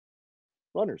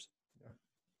 Runners. Yeah.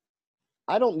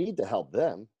 I don't need to help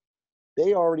them.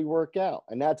 They already work out.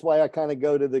 And that's why I kind of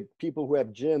go to the people who have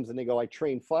gyms and they go, I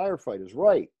train firefighters.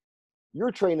 Right.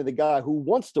 You're training the guy who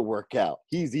wants to work out.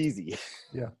 He's easy.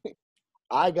 Yeah.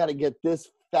 I got to get this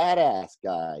fat ass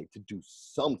guy to do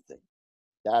something.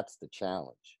 That's the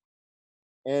challenge.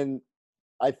 And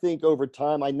I think over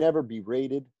time, I never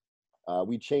berated.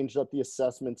 We changed up the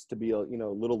assessments to be a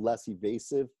little less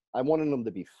evasive. I wanted them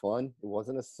to be fun. It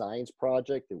wasn't a science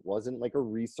project. It wasn't like a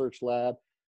research lab.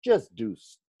 Just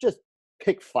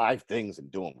pick 5 things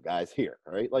and do them, guys. Here,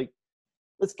 all right? Like,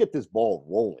 let's get this ball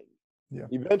rolling. Yeah.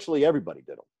 Eventually, everybody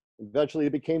did them. Eventually,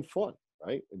 it became fun,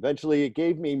 right? Eventually, it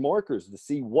gave me markers to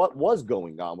see what was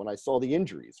going on when I saw the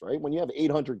injuries, right? When you have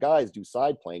 800 guys do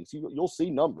side planks, you'll see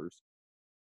numbers.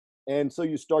 And so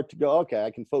you start to go, okay,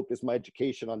 I can focus my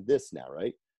education on this now,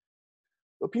 right?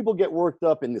 But people get worked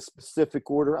up in this specific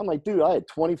order. I'm like, dude, I had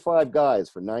 25 guys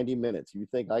for 90 minutes. You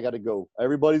think I got to go,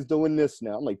 everybody's doing this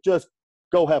now. I'm like, just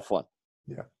go have fun.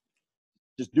 Yeah.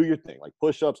 Just do your thing, like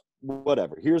push-ups,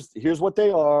 whatever. Here's what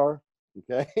they are,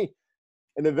 okay?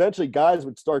 And eventually guys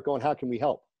would start going, how can we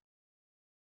help?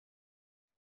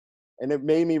 And it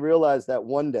made me realize that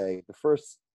one day, the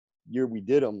first year we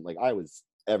did them, like I was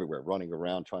everywhere running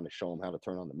around trying to show them how to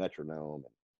turn on the metronome.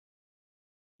 And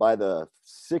by the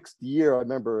 6th year, I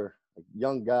remember a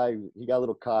young guy, he got a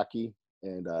little cocky,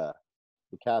 and the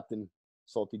captain,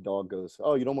 Salty Dog, goes,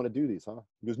 oh, you don't want to do these, huh?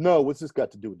 He goes, no, what's this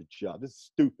got to do with the job? This is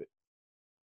stupid.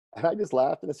 And I just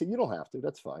laughed and I said, you don't have to.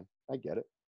 That's fine. I get it.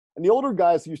 And the older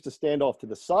guys used to stand off to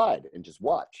the side and just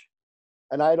watch.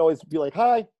 And I'd always be like,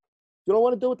 hi, you don't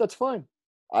want to do it? That's fine.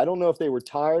 I don't know if they were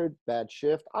tired, bad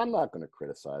shift. I'm not going to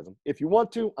criticize them. If you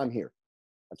want to, I'm here.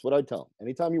 That's what I tell them.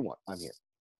 Anytime you want, I'm here.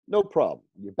 No problem.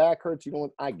 Your back hurts. You don't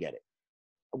want, I get it.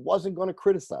 I wasn't going to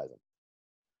criticize them.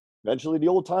 Eventually, the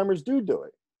old timers do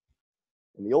it.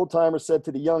 And the old timer said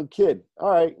to the young kid, all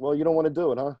right, well, you don't want to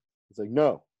do it, huh? He's like,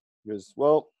 no. He goes,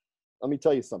 well, let me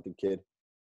tell you something, kid.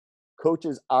 Coach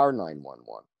is our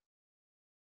 911.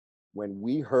 When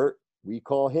we hurt, we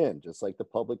call him, just like the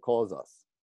public calls us.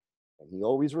 And he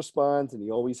always responds and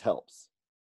he always helps.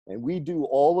 And we do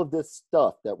all of this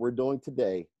stuff that we're doing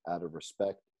today out of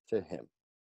respect to him.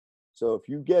 So if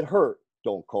you get hurt,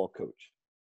 don't call coach.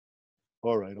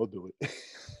 All right, I'll do it.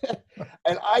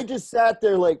 And I just sat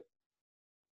there like,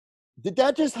 did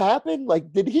that just happen?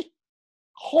 Like, did he?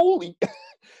 Holy,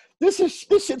 this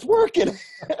shit's working.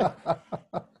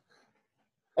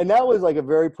 And that was like a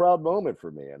very proud moment for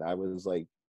me. And I was like,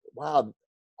 wow,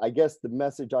 I guess the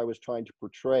message I was trying to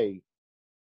portray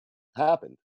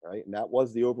happened, right? And that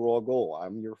was the overall goal.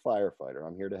 I'm your firefighter.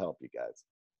 I'm here to help you guys.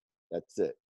 That's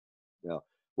it.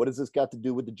 What does this got to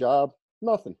do with the job?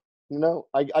 Nothing.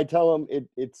 I tell them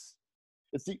it's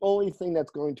the only thing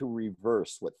that's going to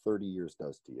reverse what 30 years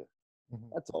does to you. Mm-hmm.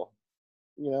 That's all.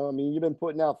 I mean, you've been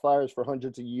putting out fires for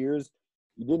hundreds of years.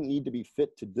 You didn't need to be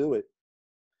fit to do it.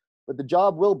 But the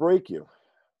job will break you.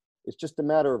 It's just a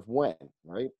matter of when,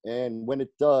 right? And when it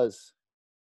does,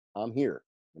 I'm here,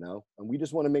 and we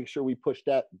just want to make sure we push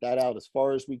that out as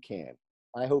far as we can.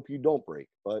 I hope you don't break,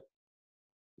 but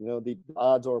the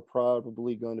odds are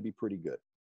probably going to be pretty good.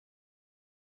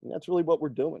 And that's really what we're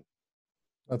doing.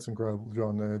 That's incredible,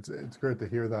 John. And it's great to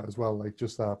hear that as well. Like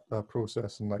just that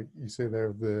process, and like you say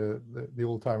there, the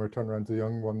old timer turned around to the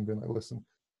young one, being like, "Listen,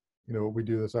 we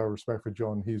do this out of respect for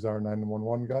John. He's our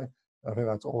 911 guy." I think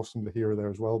that's awesome to hear there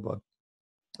as well. But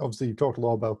obviously, you talked a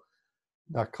lot about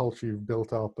that culture you've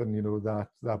built up, and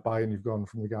that buy-in you've gotten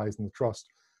from the guys and the trust.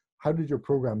 How did your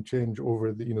program change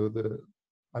over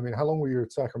how long were you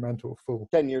at Sacramento? Full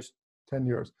 10 years. 10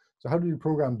 years. So how did your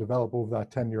program develop over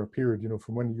that 10-year period?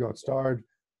 From when you got started,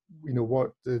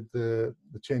 what did the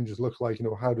changes look like?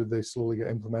 How did they slowly get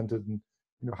implemented, and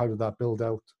how did that build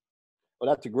out? Well,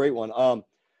 that's a great one.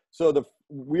 So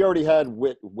we already had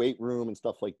weight room and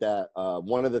stuff like that.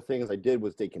 One of the things I did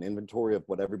was take an inventory of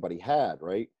what everybody had,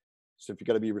 right? So if you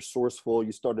got to be resourceful,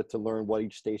 you started to learn what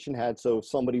each station had. So if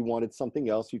somebody wanted something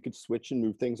else, you could switch and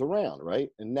move things around, right?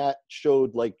 And that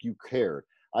showed like you cared.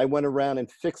 I went around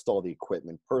and fixed all the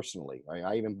equipment personally.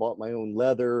 I even bought my own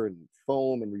leather and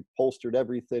foam and reupholstered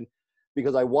everything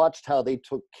because I watched how they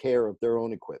took care of their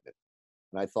own equipment.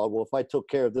 And I thought, well, if I took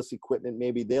care of this equipment,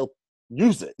 maybe they'll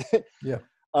use it. Yeah.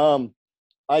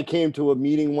 I came to a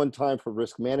meeting one time for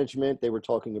risk management. They were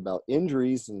talking about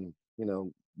injuries and,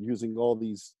 using all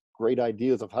these great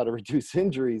ideas of how to reduce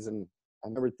injuries. And I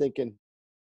remember thinking,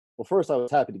 well, first I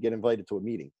was happy to get invited to a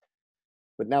meeting,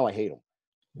 but now I hate them.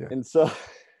 Yeah. And so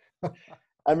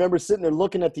I remember sitting there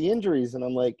looking at the injuries and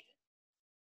I'm like,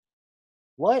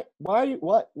 what do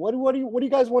you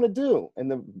guys want to do? And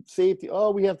the safety,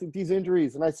 we have these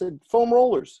injuries. And I said, foam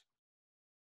rollers.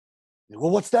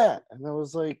 Well, what's that? And I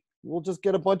was like, we'll just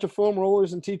get a bunch of foam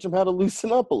rollers and teach them how to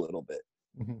loosen up a little bit.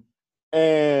 Mm-hmm.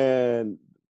 And,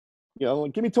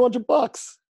 give me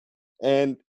 $200.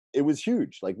 And it was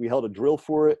huge. Like, we held a drill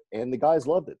for it and the guys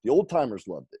loved it. The old timers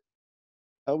loved it.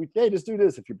 Hey, just do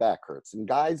this if your back hurts. And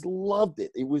guys loved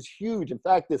it. It was huge. In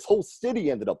fact, this whole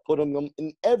city ended up putting them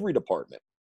in every department.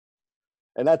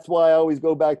 And that's why I always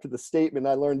go back to the statement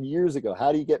I learned years ago.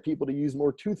 How do you get people to use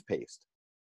more toothpaste?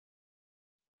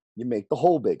 You make the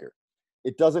hole bigger.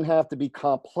 It doesn't have to be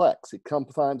complex.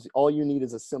 Sometimes all you need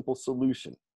is a simple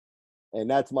solution. And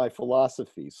that's my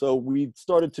philosophy. So we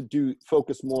started to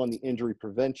focus more on the injury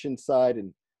prevention side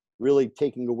and really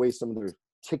taking away some of their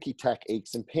ticky-tack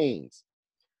aches and pains.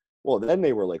 Well, then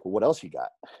they were like, well, what else you got,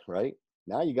 right?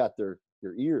 Now you got their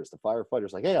ears. The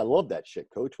firefighters like, hey, I love that shit,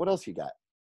 coach. What else you got?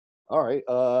 All right.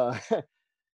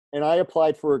 And I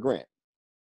applied for a grant.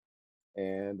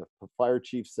 And the fire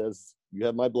chief says, you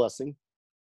have my blessing.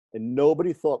 And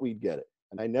nobody thought we'd get it.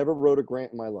 And I never wrote a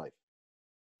grant in my life.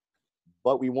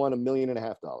 But we won $1.5 million.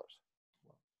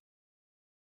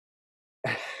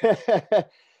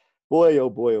 Boy, oh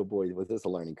boy, oh boy, was this a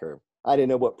learning curve. I didn't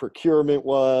know what procurement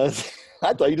was.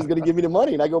 I thought you were just going to give me the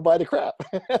money and I go buy the crap.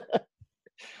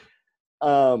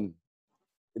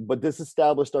 But this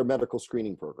established our medical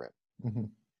screening program. Mm-hmm.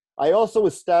 I also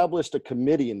established a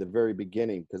committee in the very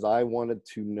beginning because I wanted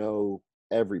to know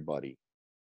everybody,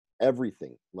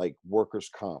 everything, like workers'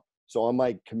 comp. So on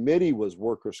my committee was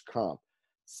workers' comp,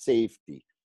 safety,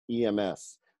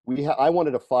 EMS. I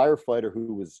wanted a firefighter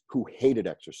who hated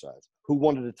exercise, who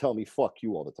wanted to tell me "fuck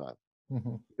you" all the time,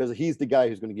 mm-hmm. because he's the guy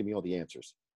who's going to give me all the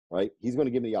answers, right? He's going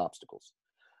to give me the obstacles.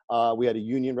 We had a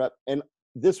union rep, and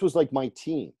this was like my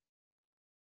team.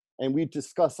 And we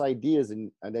discuss ideas,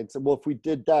 and then said, well, if we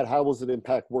did that, how does it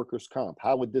impact workers' comp?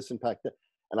 How would this impact that?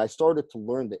 And I started to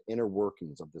learn the inner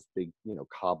workings of this big,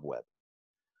 cobweb.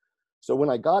 So when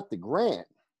I got the grant,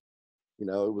 it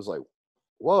was like,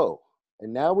 whoa.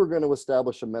 And now we're going to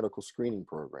establish a medical screening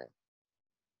program.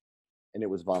 And it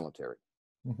was voluntary.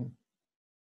 Mm-hmm.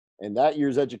 And that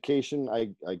year's education, I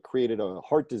created a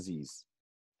heart disease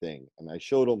thing. And I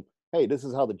showed them, hey, this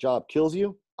is how the job kills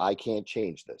you. I can't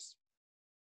change this.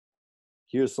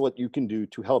 Here's what you can do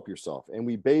to help yourself. And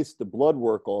we based the blood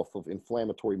work off of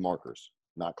inflammatory markers,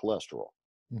 not cholesterol.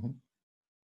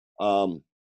 Mm-hmm.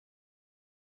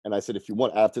 And I said, if you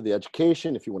want, after the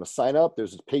education, if you want to sign up,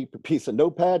 there's a paper piece of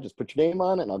notepad, just put your name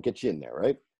on it and I'll get you in there,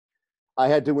 right? I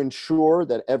had to ensure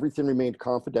that everything remained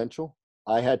confidential.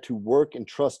 I had to work and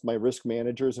trust my risk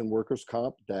managers and workers'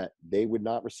 comp that they would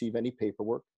not receive any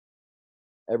paperwork.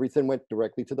 Everything went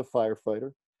directly to the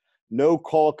firefighter. No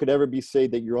call could ever be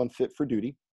said that you're unfit for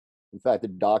duty. In fact, the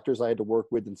doctors I had to work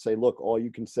with and say, look, all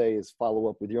you can say is follow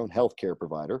up with your own healthcare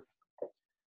provider.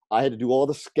 I had to do all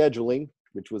the scheduling,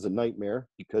 which was a nightmare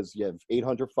because you have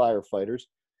 800 firefighters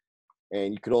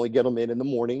and you could only get them in the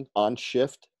morning on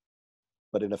shift,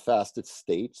 but in a fasted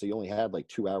state. So you only had like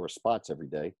 2-hour spots every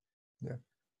day. Yeah.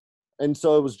 And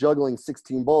so I was juggling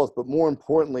 16 balls, but more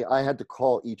importantly, I had to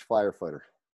call each firefighter.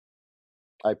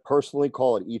 I personally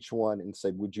called each one and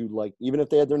said, would you like, even if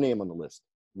they had their name on the list,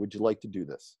 would you like to do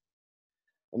this?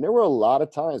 And there were a lot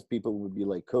of times people would be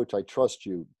like, Coach, I trust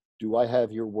you. Do I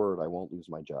have your word? I won't lose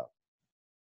my job.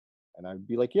 And I'd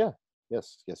be like, yes,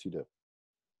 you do.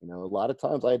 A lot of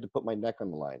times I had to put my neck on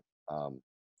the line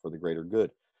for the greater good,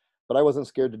 but I wasn't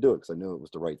scared to do it because I knew it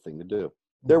was the right thing to do.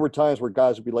 There were times where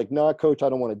guys would be like, nah, Coach, I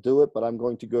don't want to do it, but I'm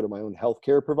going to go to my own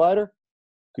healthcare provider.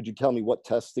 Could you tell me what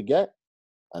tests to get?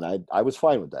 And I was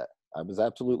fine with that. I was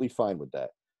absolutely fine with that.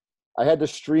 I had to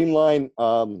streamline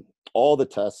all the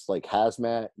tests like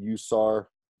hazmat, USAR,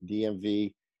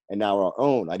 DMV, and now our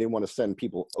own. I didn't want to send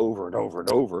people over and over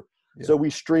and over. Yeah. So we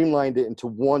streamlined it into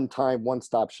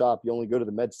one-stop shop. You only go to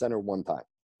the med center one time.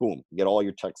 Boom, you get all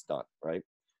your checks done, right?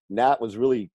 And that was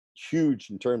really huge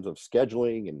in terms of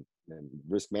scheduling and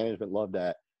risk management. Loved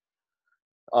that.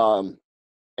 And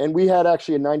we had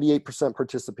actually a 98%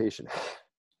 participation.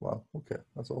 Wow. Okay.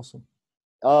 That's awesome.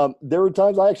 There were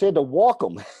times I actually had to walk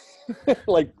them,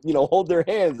 like, hold their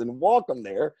hands and walk them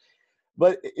there.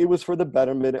 But it was for the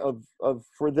betterment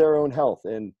for their own health.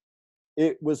 And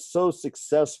it was so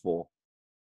successful.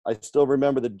 I still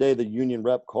remember the day the union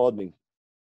rep called me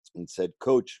and said,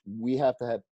 "Coach, we have to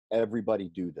have everybody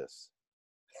do this."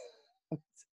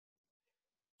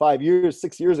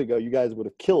 6 years ago, you guys would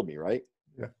have killed me, right?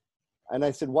 Yeah. And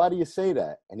I said, "Why do you say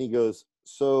that?" And he goes,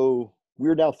 "So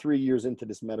we're now 3 years into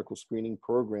this medical screening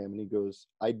program." And he goes,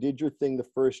 "I did your thing the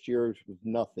first year with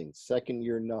nothing. Second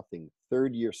year, nothing.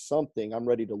 Third year, something. I'm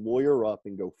ready to lawyer up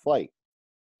and go fight."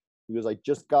 He goes, "I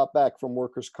just got back from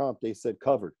workers' comp. They said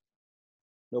covered.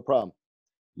 No problem.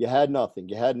 You had nothing.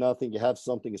 You had nothing. You have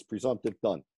something. It's presumptive,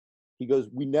 done." He goes,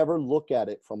 "We never look at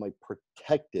it from a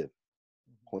protective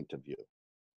point of view."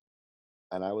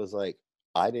 And I was like,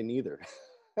 I didn't either.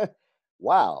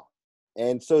 Wow.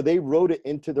 And so they wrote it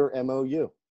into their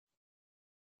MOU.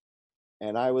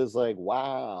 And I was like,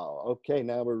 wow, okay,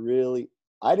 now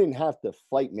I didn't have to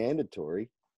fight mandatory.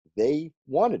 They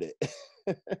wanted it.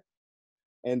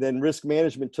 And then risk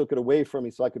management took it away from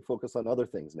me so I could focus on other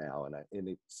things now. And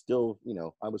it's still,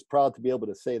 I was proud to be able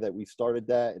to say that we started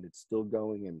that and it's still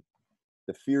going, and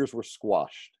the fears were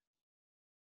squashed.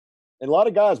 And a lot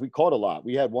of guys, we caught a lot.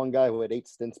 We had one guy who had 8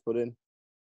 stints put in.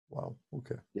 Wow.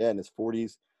 Okay. Yeah, in his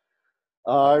 40s.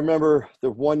 I remember the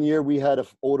one year we had an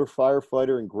older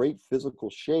firefighter in great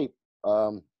physical shape.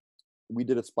 We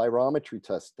did a spirometry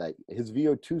test that his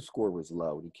VO2 score was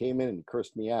low. He came in and he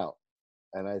cursed me out.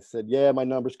 And I said, "Yeah, my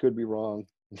numbers could be wrong.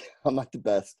 I'm not the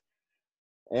best."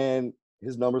 And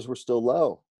his numbers were still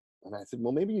low. And I said,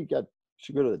 "Well, maybe you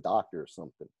should go to the doctor or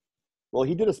something." Well,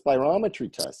 he did a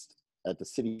spirometry test at the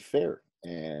city fair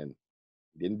and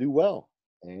didn't do well.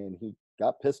 And he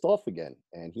got pissed off again.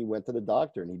 And he went to the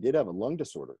doctor, and he did have a lung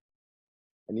disorder.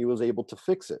 And he was able to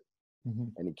fix it. Mm-hmm.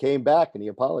 And he came back and he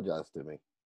apologized to me.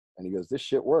 And he goes, "This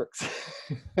shit works."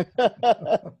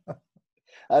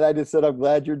 And I just said, "I'm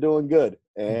glad you're doing good."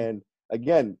 And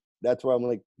again, that's where I'm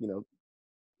like,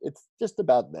 it's just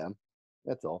about them.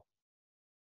 That's all.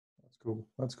 That's cool.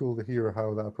 That's cool to hear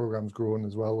how that program's grown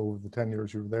as well over the 10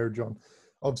 years you were there, John.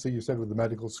 Obviously, you said with the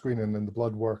medical screening and the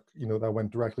blood work, that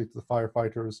went directly to the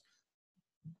firefighters,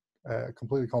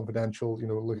 completely confidential,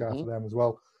 look after them as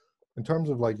well. In terms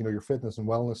of your fitness and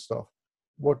wellness stuff,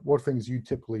 what things you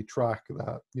typically track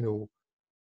that,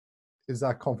 is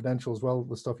that confidential as well,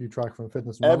 the stuff you track from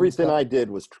fitness and wellness? Everything I did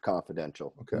was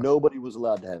confidential. Okay. Nobody was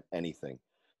allowed to have anything.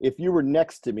 If you were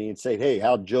next to me and say, "Hey,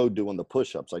 how'd Joe do on the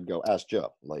push-ups?" I'd go, "Ask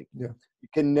Joe." Yeah. You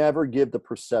can never give the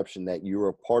perception that you're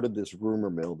a part of this rumor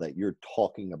mill, that you're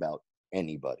talking about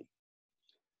anybody.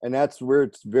 And that's where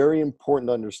it's very important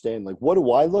to understand, what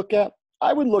do I look at?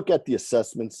 I would look at the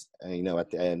assessments, and, at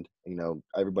the end,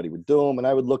 everybody would do them. And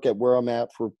I would look at where I'm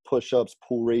at for push-ups,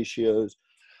 pull ratios,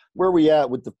 where we at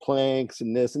with the planks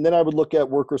and this. And then I would look at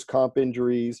workers' comp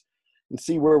injuries and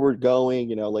see where we're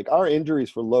going. Our injuries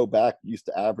for low back used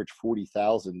to average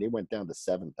 40,000. They went down to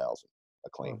 7,000 a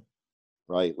claim,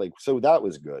 right? So that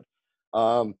was good.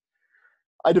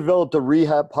 I developed a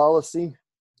rehab policy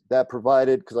that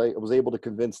provided, because I was able to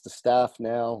convince the staff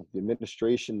now, the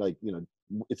administration,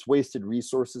 it's wasted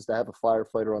resources to have a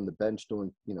firefighter on the bench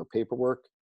doing, paperwork,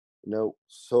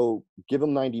 so give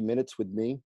them 90 minutes with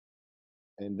me.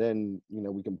 And then,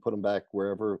 we can put them back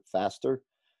wherever faster.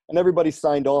 And everybody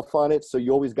signed off on it. So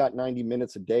you always got 90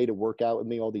 minutes a day to work out with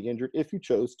me, all the injured, if you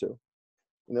chose to,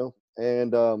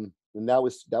 and that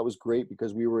was great,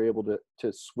 because we were able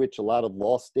to switch a lot of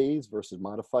lost days versus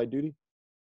modified duty.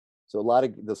 So a lot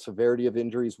of the severity of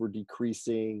injuries were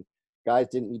decreasing. Guys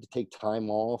didn't need to take time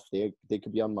off. They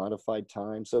could be on modified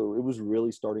time. So it was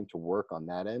really starting to work on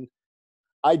that end.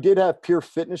 I did have peer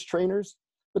fitness trainers,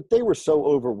 but they were so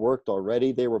overworked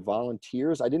already. They were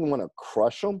volunteers. I didn't want to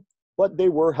crush them, but they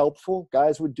were helpful.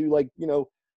 Guys would do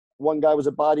one guy was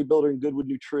a bodybuilder and good with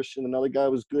nutrition. Another guy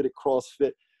was good at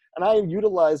CrossFit. And I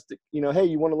utilized, hey,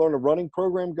 you want to learn a running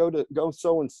program? Go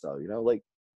so-and-so,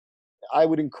 I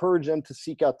would encourage them to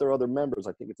seek out their other members.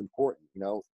 I think it's important.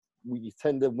 We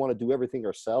tend to want to do everything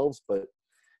ourselves, but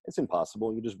it's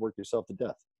impossible. You just work yourself to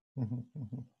death.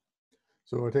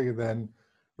 So I take it then,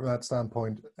 from that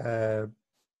standpoint,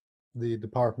 the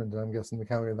department, and I'm guessing the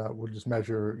county, that would just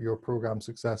measure your program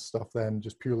success stuff then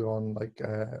just purely on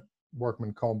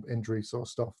workman comp injury sort of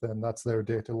stuff, then that's their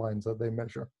data lines that they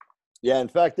measure. Yeah, in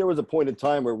fact, there was a point in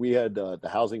time where we had the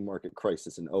housing market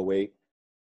crisis in 2008,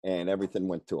 and everything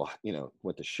went to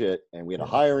shit, and we had a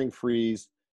hiring freeze,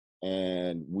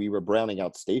 and we were browning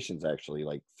out stations, actually,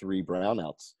 3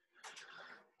 brownouts.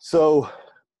 So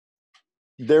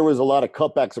there was a lot of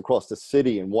cutbacks across the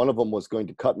city, and one of them was going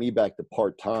to cut me back to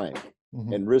part-time.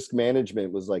 Mm-hmm. And risk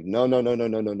management was like, no, no, no, no,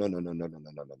 no, no, no, no, no, no, no, no,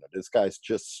 no, no. This guy's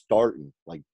just starting.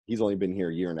 Like, he's only been here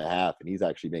a year and a half, and he's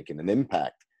actually making an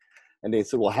impact. And they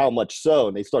said, well, how much so?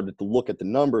 And they started to look at the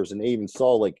numbers, and they even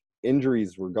saw like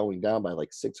injuries were going down by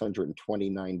like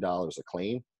 $629 a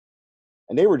claim.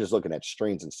 And they were just looking at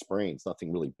strains and sprains,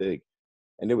 nothing really big.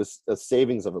 And it was a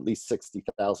savings of at least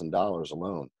 $60,000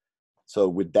 alone. So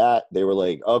with that, they were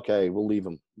like, okay, we'll leave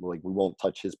him. Like, we won't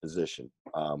touch his position.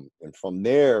 And from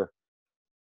there,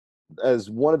 as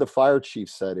one of the fire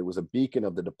chiefs said, it was a beacon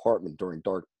of the department during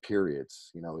dark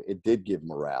periods. You know, it did give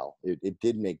morale. It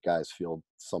did make guys feel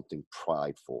something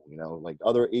prideful. You know, like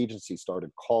other agencies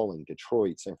started calling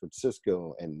Detroit, San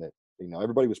Francisco, and that, you know,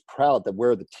 everybody was proud to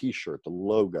wear the T-shirt, the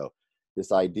logo,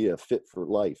 this idea of fit for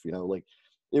life. You know, like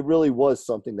it really was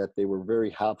something that they were very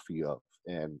happy of,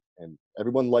 and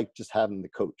everyone liked just having the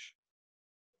coach.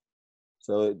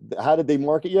 So how did they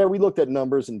market? Yeah, we looked at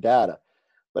numbers and data.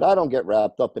 But I don't get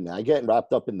wrapped up in that. I get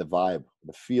wrapped up in the vibe,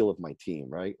 the feel of my team,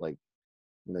 right? Like,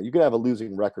 you know, you can have a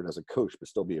losing record as a coach, but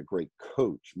still be a great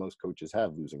coach. Most coaches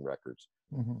have losing records.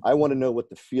 Mm-hmm. I want to know what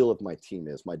the feel of my team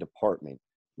is, my department.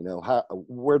 You know,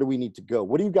 where do we need to go?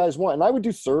 What do you guys want? And I would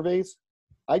do surveys.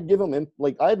 I'd give them,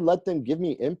 I'd let them give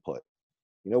me input.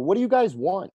 You know, what do you guys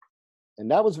want? And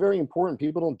that was very important.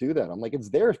 People don't do that. I'm like, it's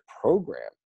their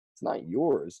program. It's not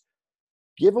yours.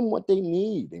 Give them what they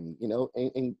need, and, you know,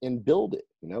 and build it.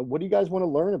 You know, what do you guys want to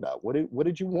learn about? What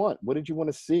did you want? What did you want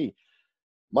to see?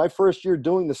 My first year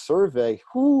doing the survey,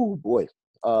 whoo, boy,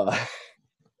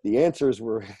 the answers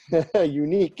were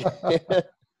unique.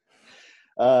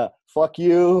 Fuck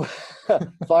you,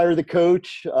 fire the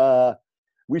coach.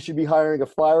 We should be hiring a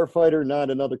firefighter, not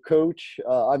another coach.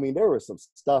 I mean, there was some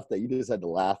stuff that you just had to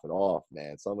laugh it off,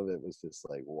 man. Some of it was just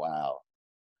like, wow.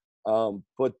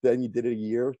 But then you did it a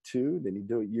year or two, then you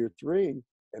do it year three,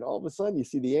 and all of a sudden you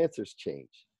see the answers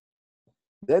change.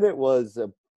 Then it was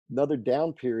another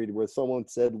down period where someone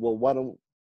said, well,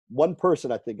 one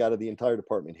person I think out of the entire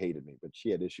department hated me, but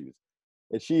she had issues.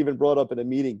 And she even brought up in a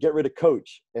meeting, get rid of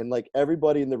coach. And like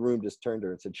everybody in the room just turned to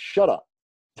her and said, shut up.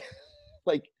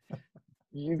 Like,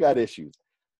 you got issues.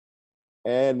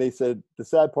 And they said, the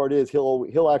sad part is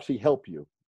he'll actually help you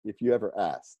if you ever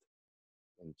asked.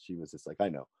 And she was just like, I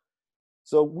know.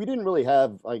 So we didn't really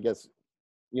have, I guess,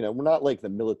 you know, we're not like the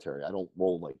military. I don't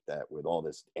roll like that with all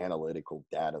this analytical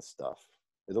data stuff.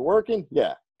 Is it working?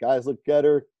 Yeah. Guys look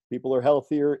better. People are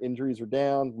healthier. Injuries are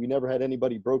down. We never had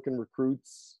anybody broken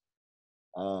recruits.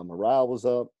 Morale was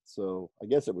up. So I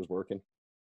guess it was working.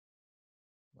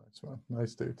 Nice, man.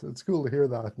 Nice, dude. It's cool to hear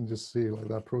that and just see like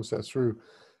that process through.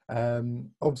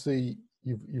 Obviously,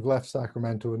 you've left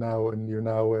Sacramento now, and you're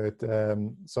now at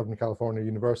Southern California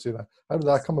University. How did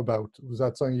that come about? Was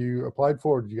that something you applied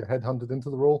for? Did you get headhunted into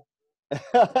the role?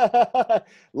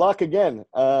 Luck again.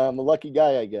 I'm a lucky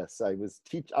guy, I guess.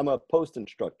 I'm a post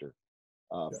instructor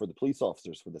for the police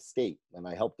officers for the state, and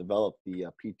I helped develop the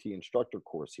PT instructor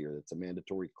course here. It's a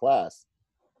mandatory class,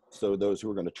 so those who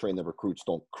are going to train the recruits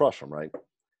don't crush them, right?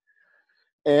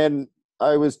 And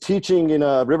I was teaching in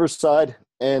Riverside,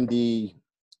 and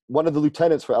one of the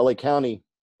lieutenants for LA County,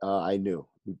 I knew,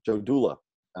 Joe Dula.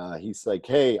 He's like,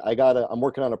 hey, I'm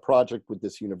working on a project with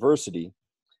this university,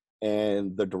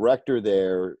 and the director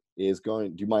there is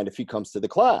do you mind if he comes to the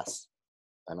class?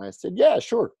 And I said, yeah,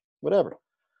 sure, whatever.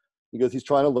 He goes, he's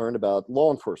trying to learn about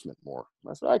law enforcement more.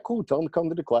 And I said, all right, cool, tell him to come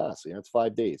to the class. It's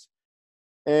 5 days.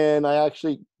 And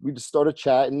we just started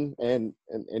chatting, and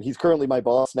he's currently my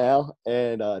boss now.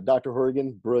 And Dr.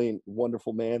 Horgan, brilliant,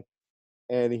 wonderful man.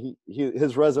 And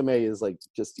his resume is like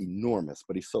just enormous,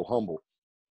 but he's so humble.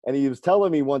 And he was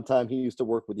telling me one time he used to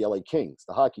work with the LA Kings,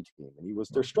 the hockey team, and he was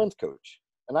their strength coach.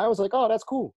 And I was like, oh, that's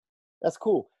cool. That's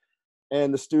cool.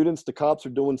 And the cops are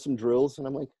doing some drills. And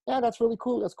I'm like, yeah, that's really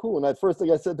cool. That's cool. And the first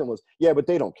thing I said to him was, yeah, but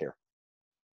they don't care.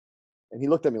 And he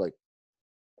looked at me like,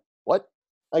 what?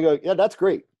 I go, yeah, that's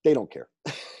great. They don't care.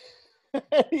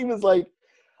 He was like,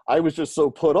 I was just so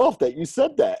put off that you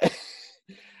said that.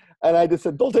 And I just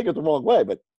said, don't take it the wrong way,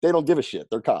 but they don't give a shit.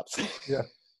 They're cops. Yeah.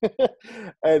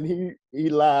 And he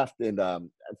laughed. And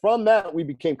from that, we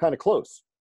became kind of close.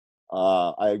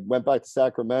 I went back to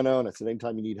Sacramento, and I said,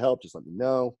 anytime you need help, just let me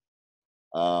know.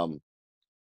 And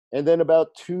then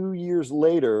about 2 years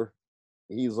later,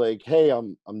 he's like, hey,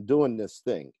 I'm doing this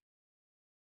thing.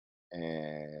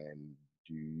 And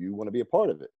do you want to be a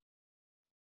part of it?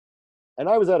 And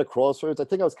I was at a crossroads. I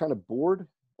think I was kind of bored,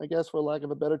 I guess, for lack of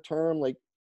a better term. Like,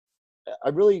 I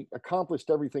really accomplished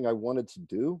everything I wanted to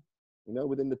do, you know,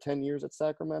 within the 10 years at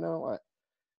Sacramento. I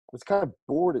was kind of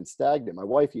bored and stagnant. My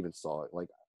wife even saw it. Like,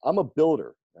 I'm a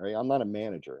builder, all right? I'm not a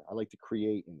manager. I like to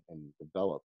create and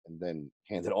develop and then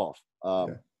hand it off.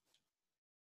 Yeah.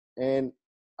 And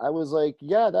I was like,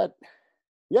 yeah, that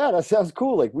sounds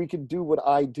cool. Like we could do what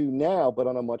I do now, but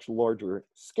on a much larger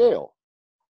scale.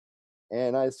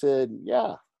 And I said,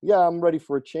 yeah, I'm ready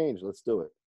for a change. Let's do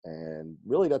it. And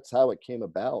really, that's how it came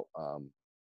about.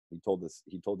 He told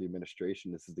the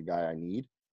administration, this is the guy I need.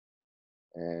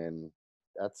 And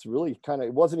that's really kind of,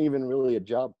 it wasn't even really a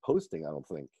job posting, I don't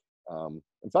think.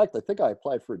 In fact, I think I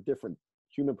applied for a different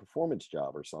human performance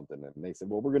job or something. And they said,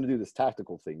 well, we're going to do this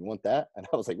tactical thing. You want that? And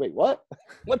I was like, wait, what?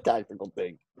 What tactical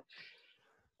thing?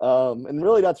 And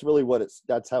really, that's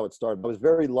how it started. I was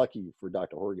very lucky for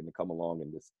Dr. Horgan to come along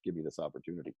and just give me this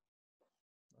opportunity.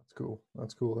 That's cool.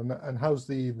 That's cool. And how's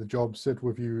the job sit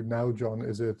with you now, John?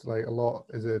 Is it like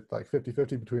is it like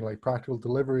 50-50 between like practical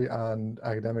delivery and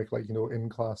academic, like,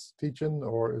 in-class teaching,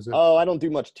 or is it? Oh, I don't do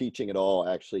much teaching at all,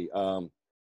 actually.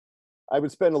 I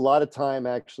would spend a lot of time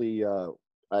actually.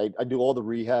 I do all the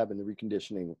rehab and the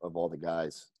reconditioning of all the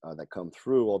guys that come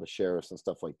through, all the sheriffs and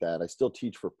stuff like that. I still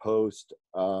teach for post.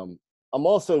 I'm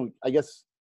also, I guess,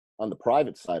 on the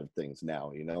private side of things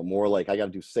now, more like I got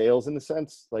to do sales in the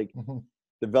sense, like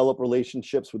develop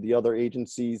relationships with the other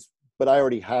agencies. But I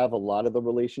already have a lot of the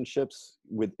relationships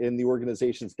within the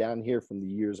organizations down here from the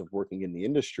years of working in the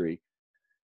industry.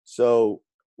 So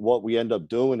what we end up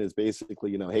doing is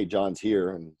basically, hey, John's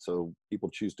here. And so people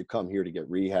choose to come here to get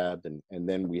rehabbed. And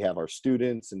then we have our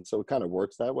students. And so it kind of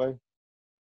works that way.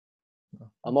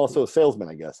 I'm also a salesman,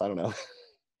 I guess. I don't know.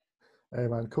 Hey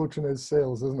man, coaching is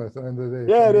sales, isn't it? At the end of the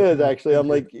day. Yeah, it is actually. I'm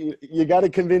like, you got to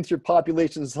convince your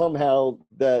population somehow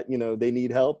that, they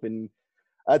need help. And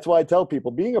that's why I tell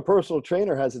people being a personal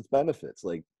trainer has its benefits.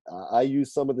 Like I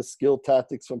use some of the skill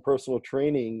tactics from personal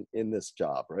training in this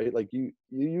job, right? Like you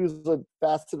use a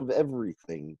facet of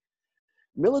everything.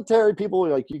 Military people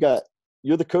are like,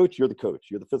 you're the coach, you're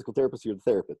the physical therapist, you're the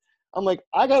therapist. I'm like,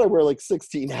 I got to wear like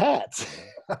 16 hats.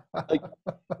 Like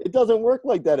it doesn't work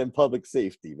like that in public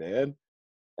safety, man.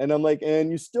 And I'm like,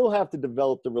 and you still have to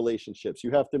develop the relationships.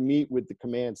 You have to meet with the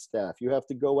command staff. You have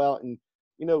to go out and,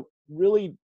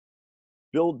 really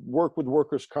work with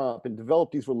workers' comp and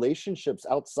develop these relationships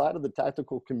outside of the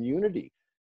tactical community.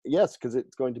 Yes, because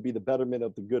it's going to be the betterment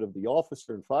of the good of the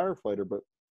officer and firefighter, but,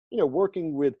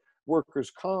 working with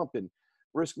workers' comp and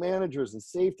risk managers and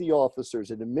safety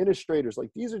officers and administrators,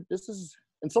 like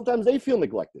and sometimes they feel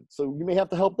neglected. So you may have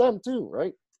to help them too,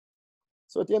 right?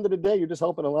 So at the end of the day, you're just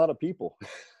helping a lot of people.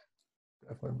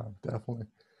 Definitely, man. Definitely.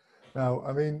 Now,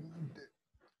 I mean,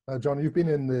 John, you've been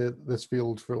in this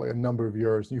field for like a number of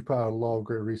years, and you've put out a lot of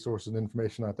great resources and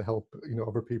information out to help,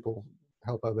 other people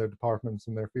help out their departments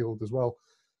in their field as well.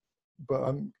 But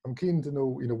I'm keen to know,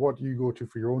 what you go to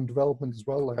for your own development as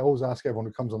well. I always ask everyone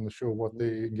who comes on the show what they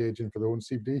engage in for their own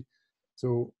CPD.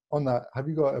 So on that, have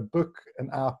you got a book, an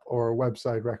app, or a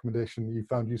website recommendation you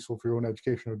found useful for your own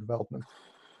educational development?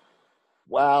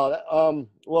 Wow.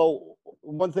 Well,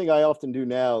 one thing I often do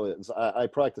now is I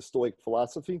practice Stoic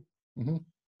philosophy. Mm-hmm.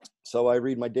 So I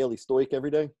read my daily Stoic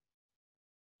every day.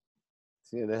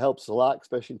 It helps a lot,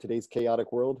 especially in today's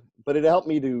chaotic world. But it helps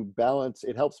me to balance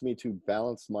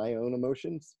my own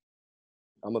emotions.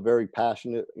 I'm a very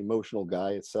passionate, emotional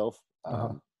guy itself.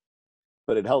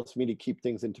 But it helps me to keep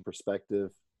things into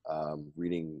perspective,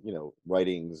 reading,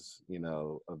 writings,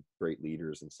 of great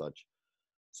leaders and such.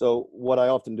 So what I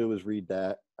often do is read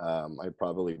that. I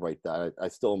probably write that. I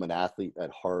still am an athlete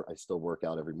at heart. I still work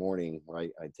out every morning,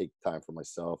 right? I take time for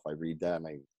myself. I read that and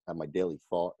I have my daily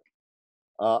thought.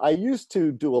 I used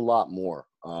to do a lot more.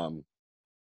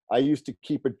 I used to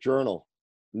keep a journal,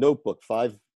 notebook,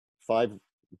 five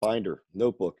binder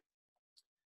notebook,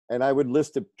 and I would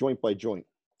list it joint by joint.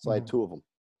 So I had 2 of them.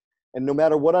 And no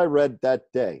matter what I read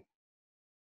that day,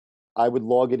 I would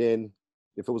log it in.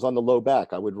 If it was on the low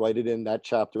back, I would write it in that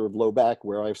chapter of low back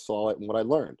where I saw it and what I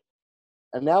learned.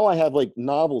 And now I have like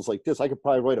novels like this. I could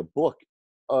probably write a book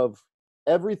of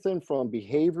everything from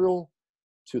behavioral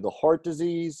to the heart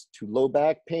disease, to low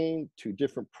back pain, to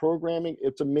different programming.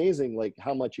 It's amazing like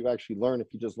how much you actually learn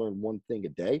if you just learn one thing a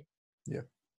day. Yeah.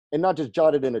 And not just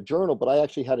jot it in a journal, but I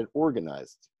actually had it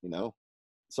organized,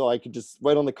 So I could just,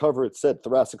 right on the cover, it said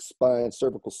thoracic spine,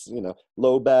 cervical,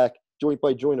 low back, joint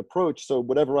by joint approach. So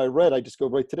whatever I read, I just go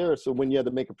right to there. So when you had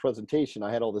to make a presentation,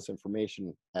 I had all this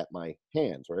information at my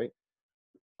hands, right?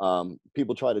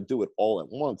 People try to do it all at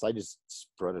once. I just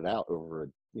spread it out over,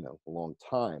 a long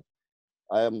time.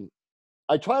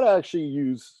 I try to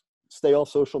actually stay off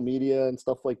social media and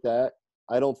stuff like that.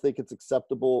 I don't think it's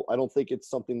acceptable. I don't think it's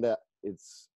something that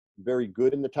it's very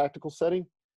good in the tactical setting.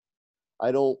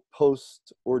 I don't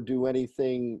post or do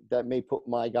anything that may put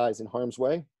my guys in harm's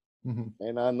way.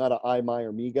 And I'm not an I, my,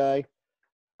 or me guy.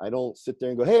 I don't sit there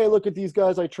and go, hey, look at these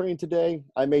guys I trained today.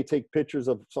 I may take pictures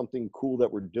of something cool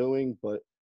that we're doing, but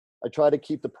I try to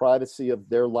keep the privacy of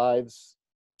their lives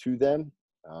to them.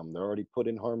 They're already put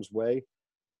in harm's way.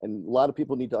 And a lot of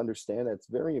people need to understand that it's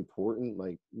very important.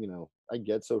 Like, I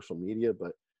get social media,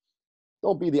 but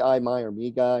don't be the I, my, or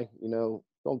me guy.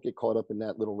 Don't get caught up in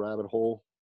that little rabbit hole.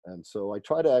 And so I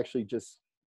try to actually just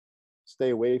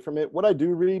stay away from it. What I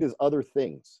do read is other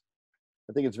things.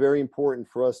 I think it's very important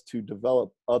for us to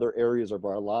develop other areas of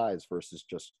our lives versus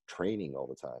just training all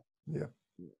the time. Yeah.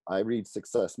 I read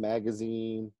Success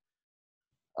Magazine.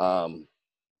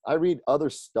 I read other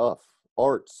stuff,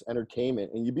 arts,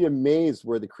 entertainment, and you'd be amazed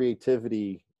where the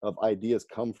creativity of ideas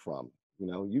come from.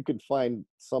 You could find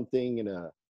something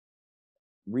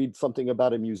read something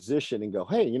about a musician and go,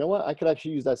 hey, you know what? I could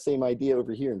actually use that same idea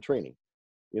over here in training.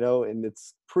 And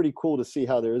it's pretty cool to see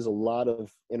how there is a lot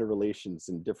of interrelations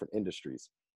in different industries.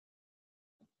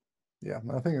 Yeah,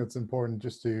 I think it's important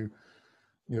just to,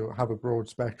 have a broad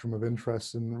spectrum of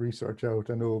interests and research out.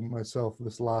 I know myself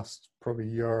this last probably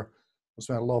year, I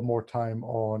spent a lot more time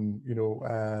on,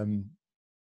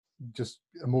 just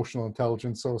emotional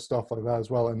intelligence, so stuff like that as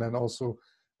well. And then also,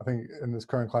 I think in this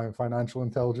current climate, financial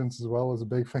intelligence as well is a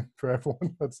big thing for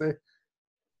everyone, I'd say.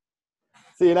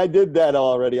 See, and I did that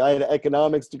already. I had an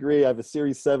economics degree. I have a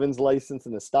Series 7's license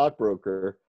and a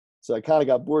stockbroker. So I kind of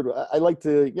got bored. I like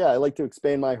to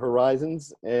expand my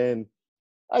horizons, and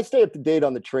I stay up to date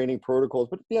on the training protocols.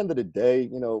 But at the end of the day,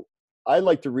 I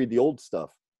like to read the old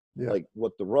stuff, like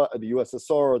what the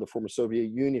USSR, the former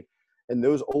Soviet Union, and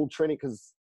those old training,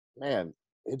 because, man,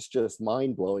 it's just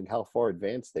mind-blowing how far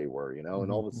advanced they were, and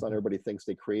all of a sudden everybody thinks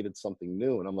they created something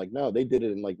new. And I'm like, no, they did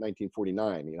it in like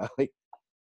 1949,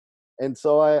 And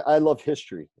so I love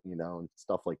history, and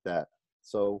stuff like that.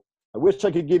 So I wish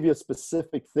I could give you a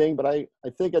specific thing, but I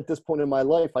think at this point in my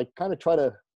life, I kind of try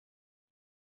to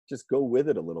just go with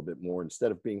it a little bit more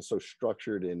instead of being so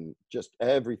structured and just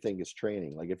everything is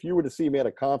training. Like if you were to see me at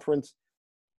a conference,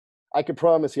 I could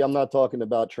promise you I'm not talking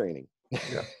about training.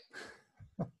 Yeah.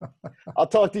 I'll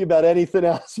talk to you about anything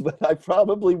else, but I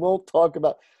probably won't talk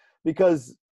about,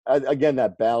 because again,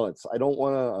 that balance. I don't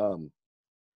want to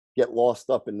get lost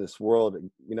up in this world.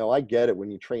 I get it.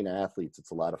 When you train athletes,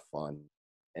 it's a lot of fun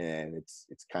and it's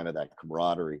kind of that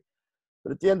camaraderie.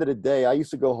 But at the end of the day, I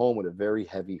used to go home with a very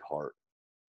heavy heart.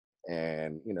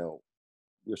 And,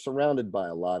 you're surrounded by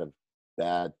a lot of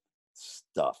bad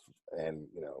stuff. And,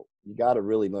 you got to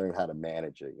really learn how to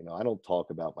manage it. I don't talk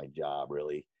about my job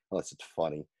really, unless it's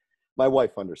funny. My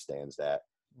wife understands that.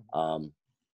 And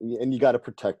you got to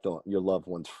protect your loved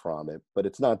ones from it, but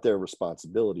it's not their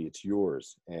responsibility. It's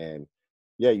yours. And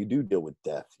yeah, you do deal with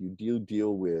death. You do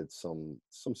deal with some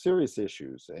serious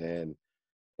issues. And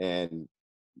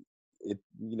it,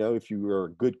 if you are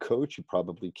a good coach, you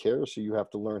probably care. So you have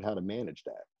to learn how to manage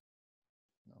that.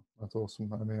 That's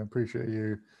awesome. I mean, I appreciate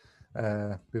you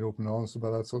being open and honest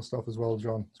about that sort of stuff as well,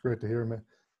 John. It's great to hear, me.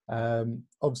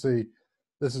 Obviously,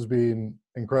 this has been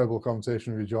incredible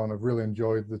conversation with you, John. I've really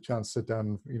enjoyed the chance to sit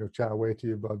down and, chat away to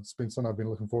you, but it's been something I've been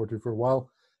looking forward to for a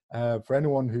while. For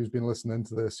anyone who's been listening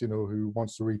to this, who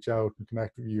wants to reach out and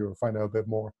connect with you or find out a bit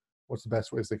more, what's the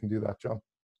best ways they can do that, John?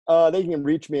 They can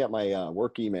reach me at my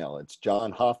work email. It's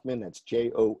John Hoffman. That's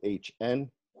JOHN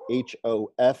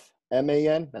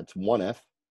HOFMAN. That's one F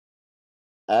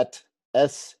at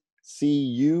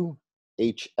SCUHS.edu.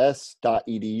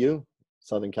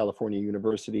 Southern California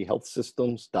University Health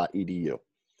Systems.edu.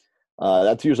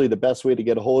 That's usually the best way to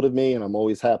get a hold of me, and I'm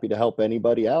always happy to help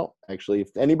anybody out. Actually, if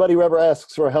anybody ever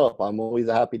asks for help, I'm always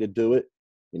happy to do it.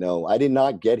 I did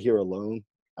not get here alone.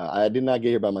 I did not get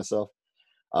here by myself.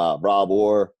 Rob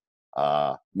Orr,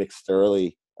 Mick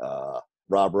Sterling,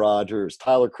 Rob Rogers,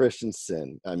 Tyler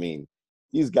Christensen. I mean,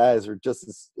 these guys are just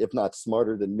as, if not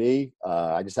smarter than me.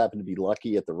 I just happened to be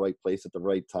lucky at the right place at the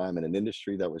right time in an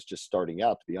industry that was just starting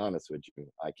out, to be honest with you.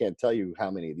 I can't tell you how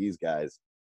many of these guys,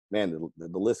 man,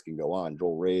 the list can go on.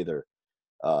 Joel Rather,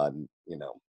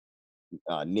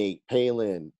 Nate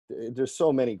Palin. There's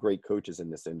so many great coaches in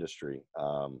this industry.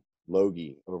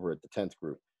 Logie over at the 10th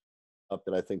group, up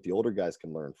that I think the older guys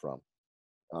can learn from.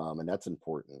 And that's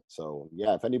important. So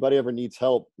yeah, if anybody ever needs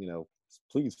help,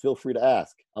 please feel free to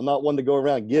ask. I'm not one to go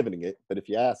around giving it, but if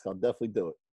you ask, I'll definitely do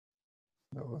it.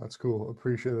 No, that's cool.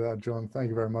 Appreciate that, John. Thank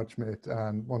you very much, mate.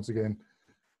 And once again,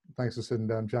 thanks for sitting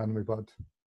down, chatting with me, bud.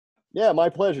 Yeah, my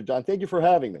pleasure, John. Thank you for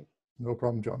having me. No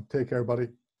problem, John. Take care, buddy.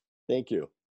 Thank you.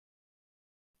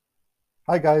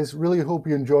 Hi, guys. Really hope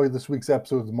you enjoyed this week's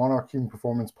episode of the Monarch Human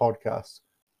Performance Podcast.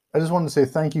 I just wanted to say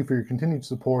thank you for your continued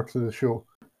support to the show.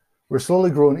 We're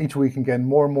slowly growing each week and getting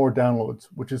more and more downloads,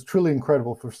 which is truly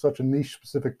incredible for such a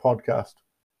niche-specific podcast.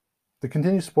 To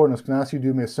continue supporting us, can I ask you to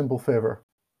do me a simple favor?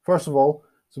 First of all,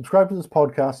 subscribe to this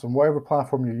podcast on whatever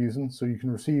platform you're using so you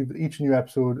can receive each new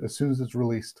episode as soon as it's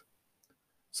released.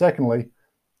 Secondly,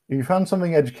 if you found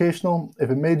something educational,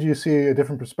 if it made you see a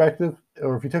different perspective,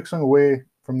 or if you took something away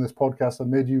from this podcast that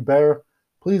made you better,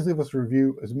 please leave us a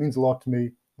review, as it means a lot to me,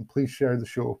 and please share the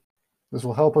show. This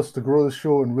will help us to grow the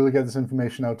show and really get this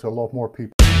information out to a lot more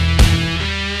people.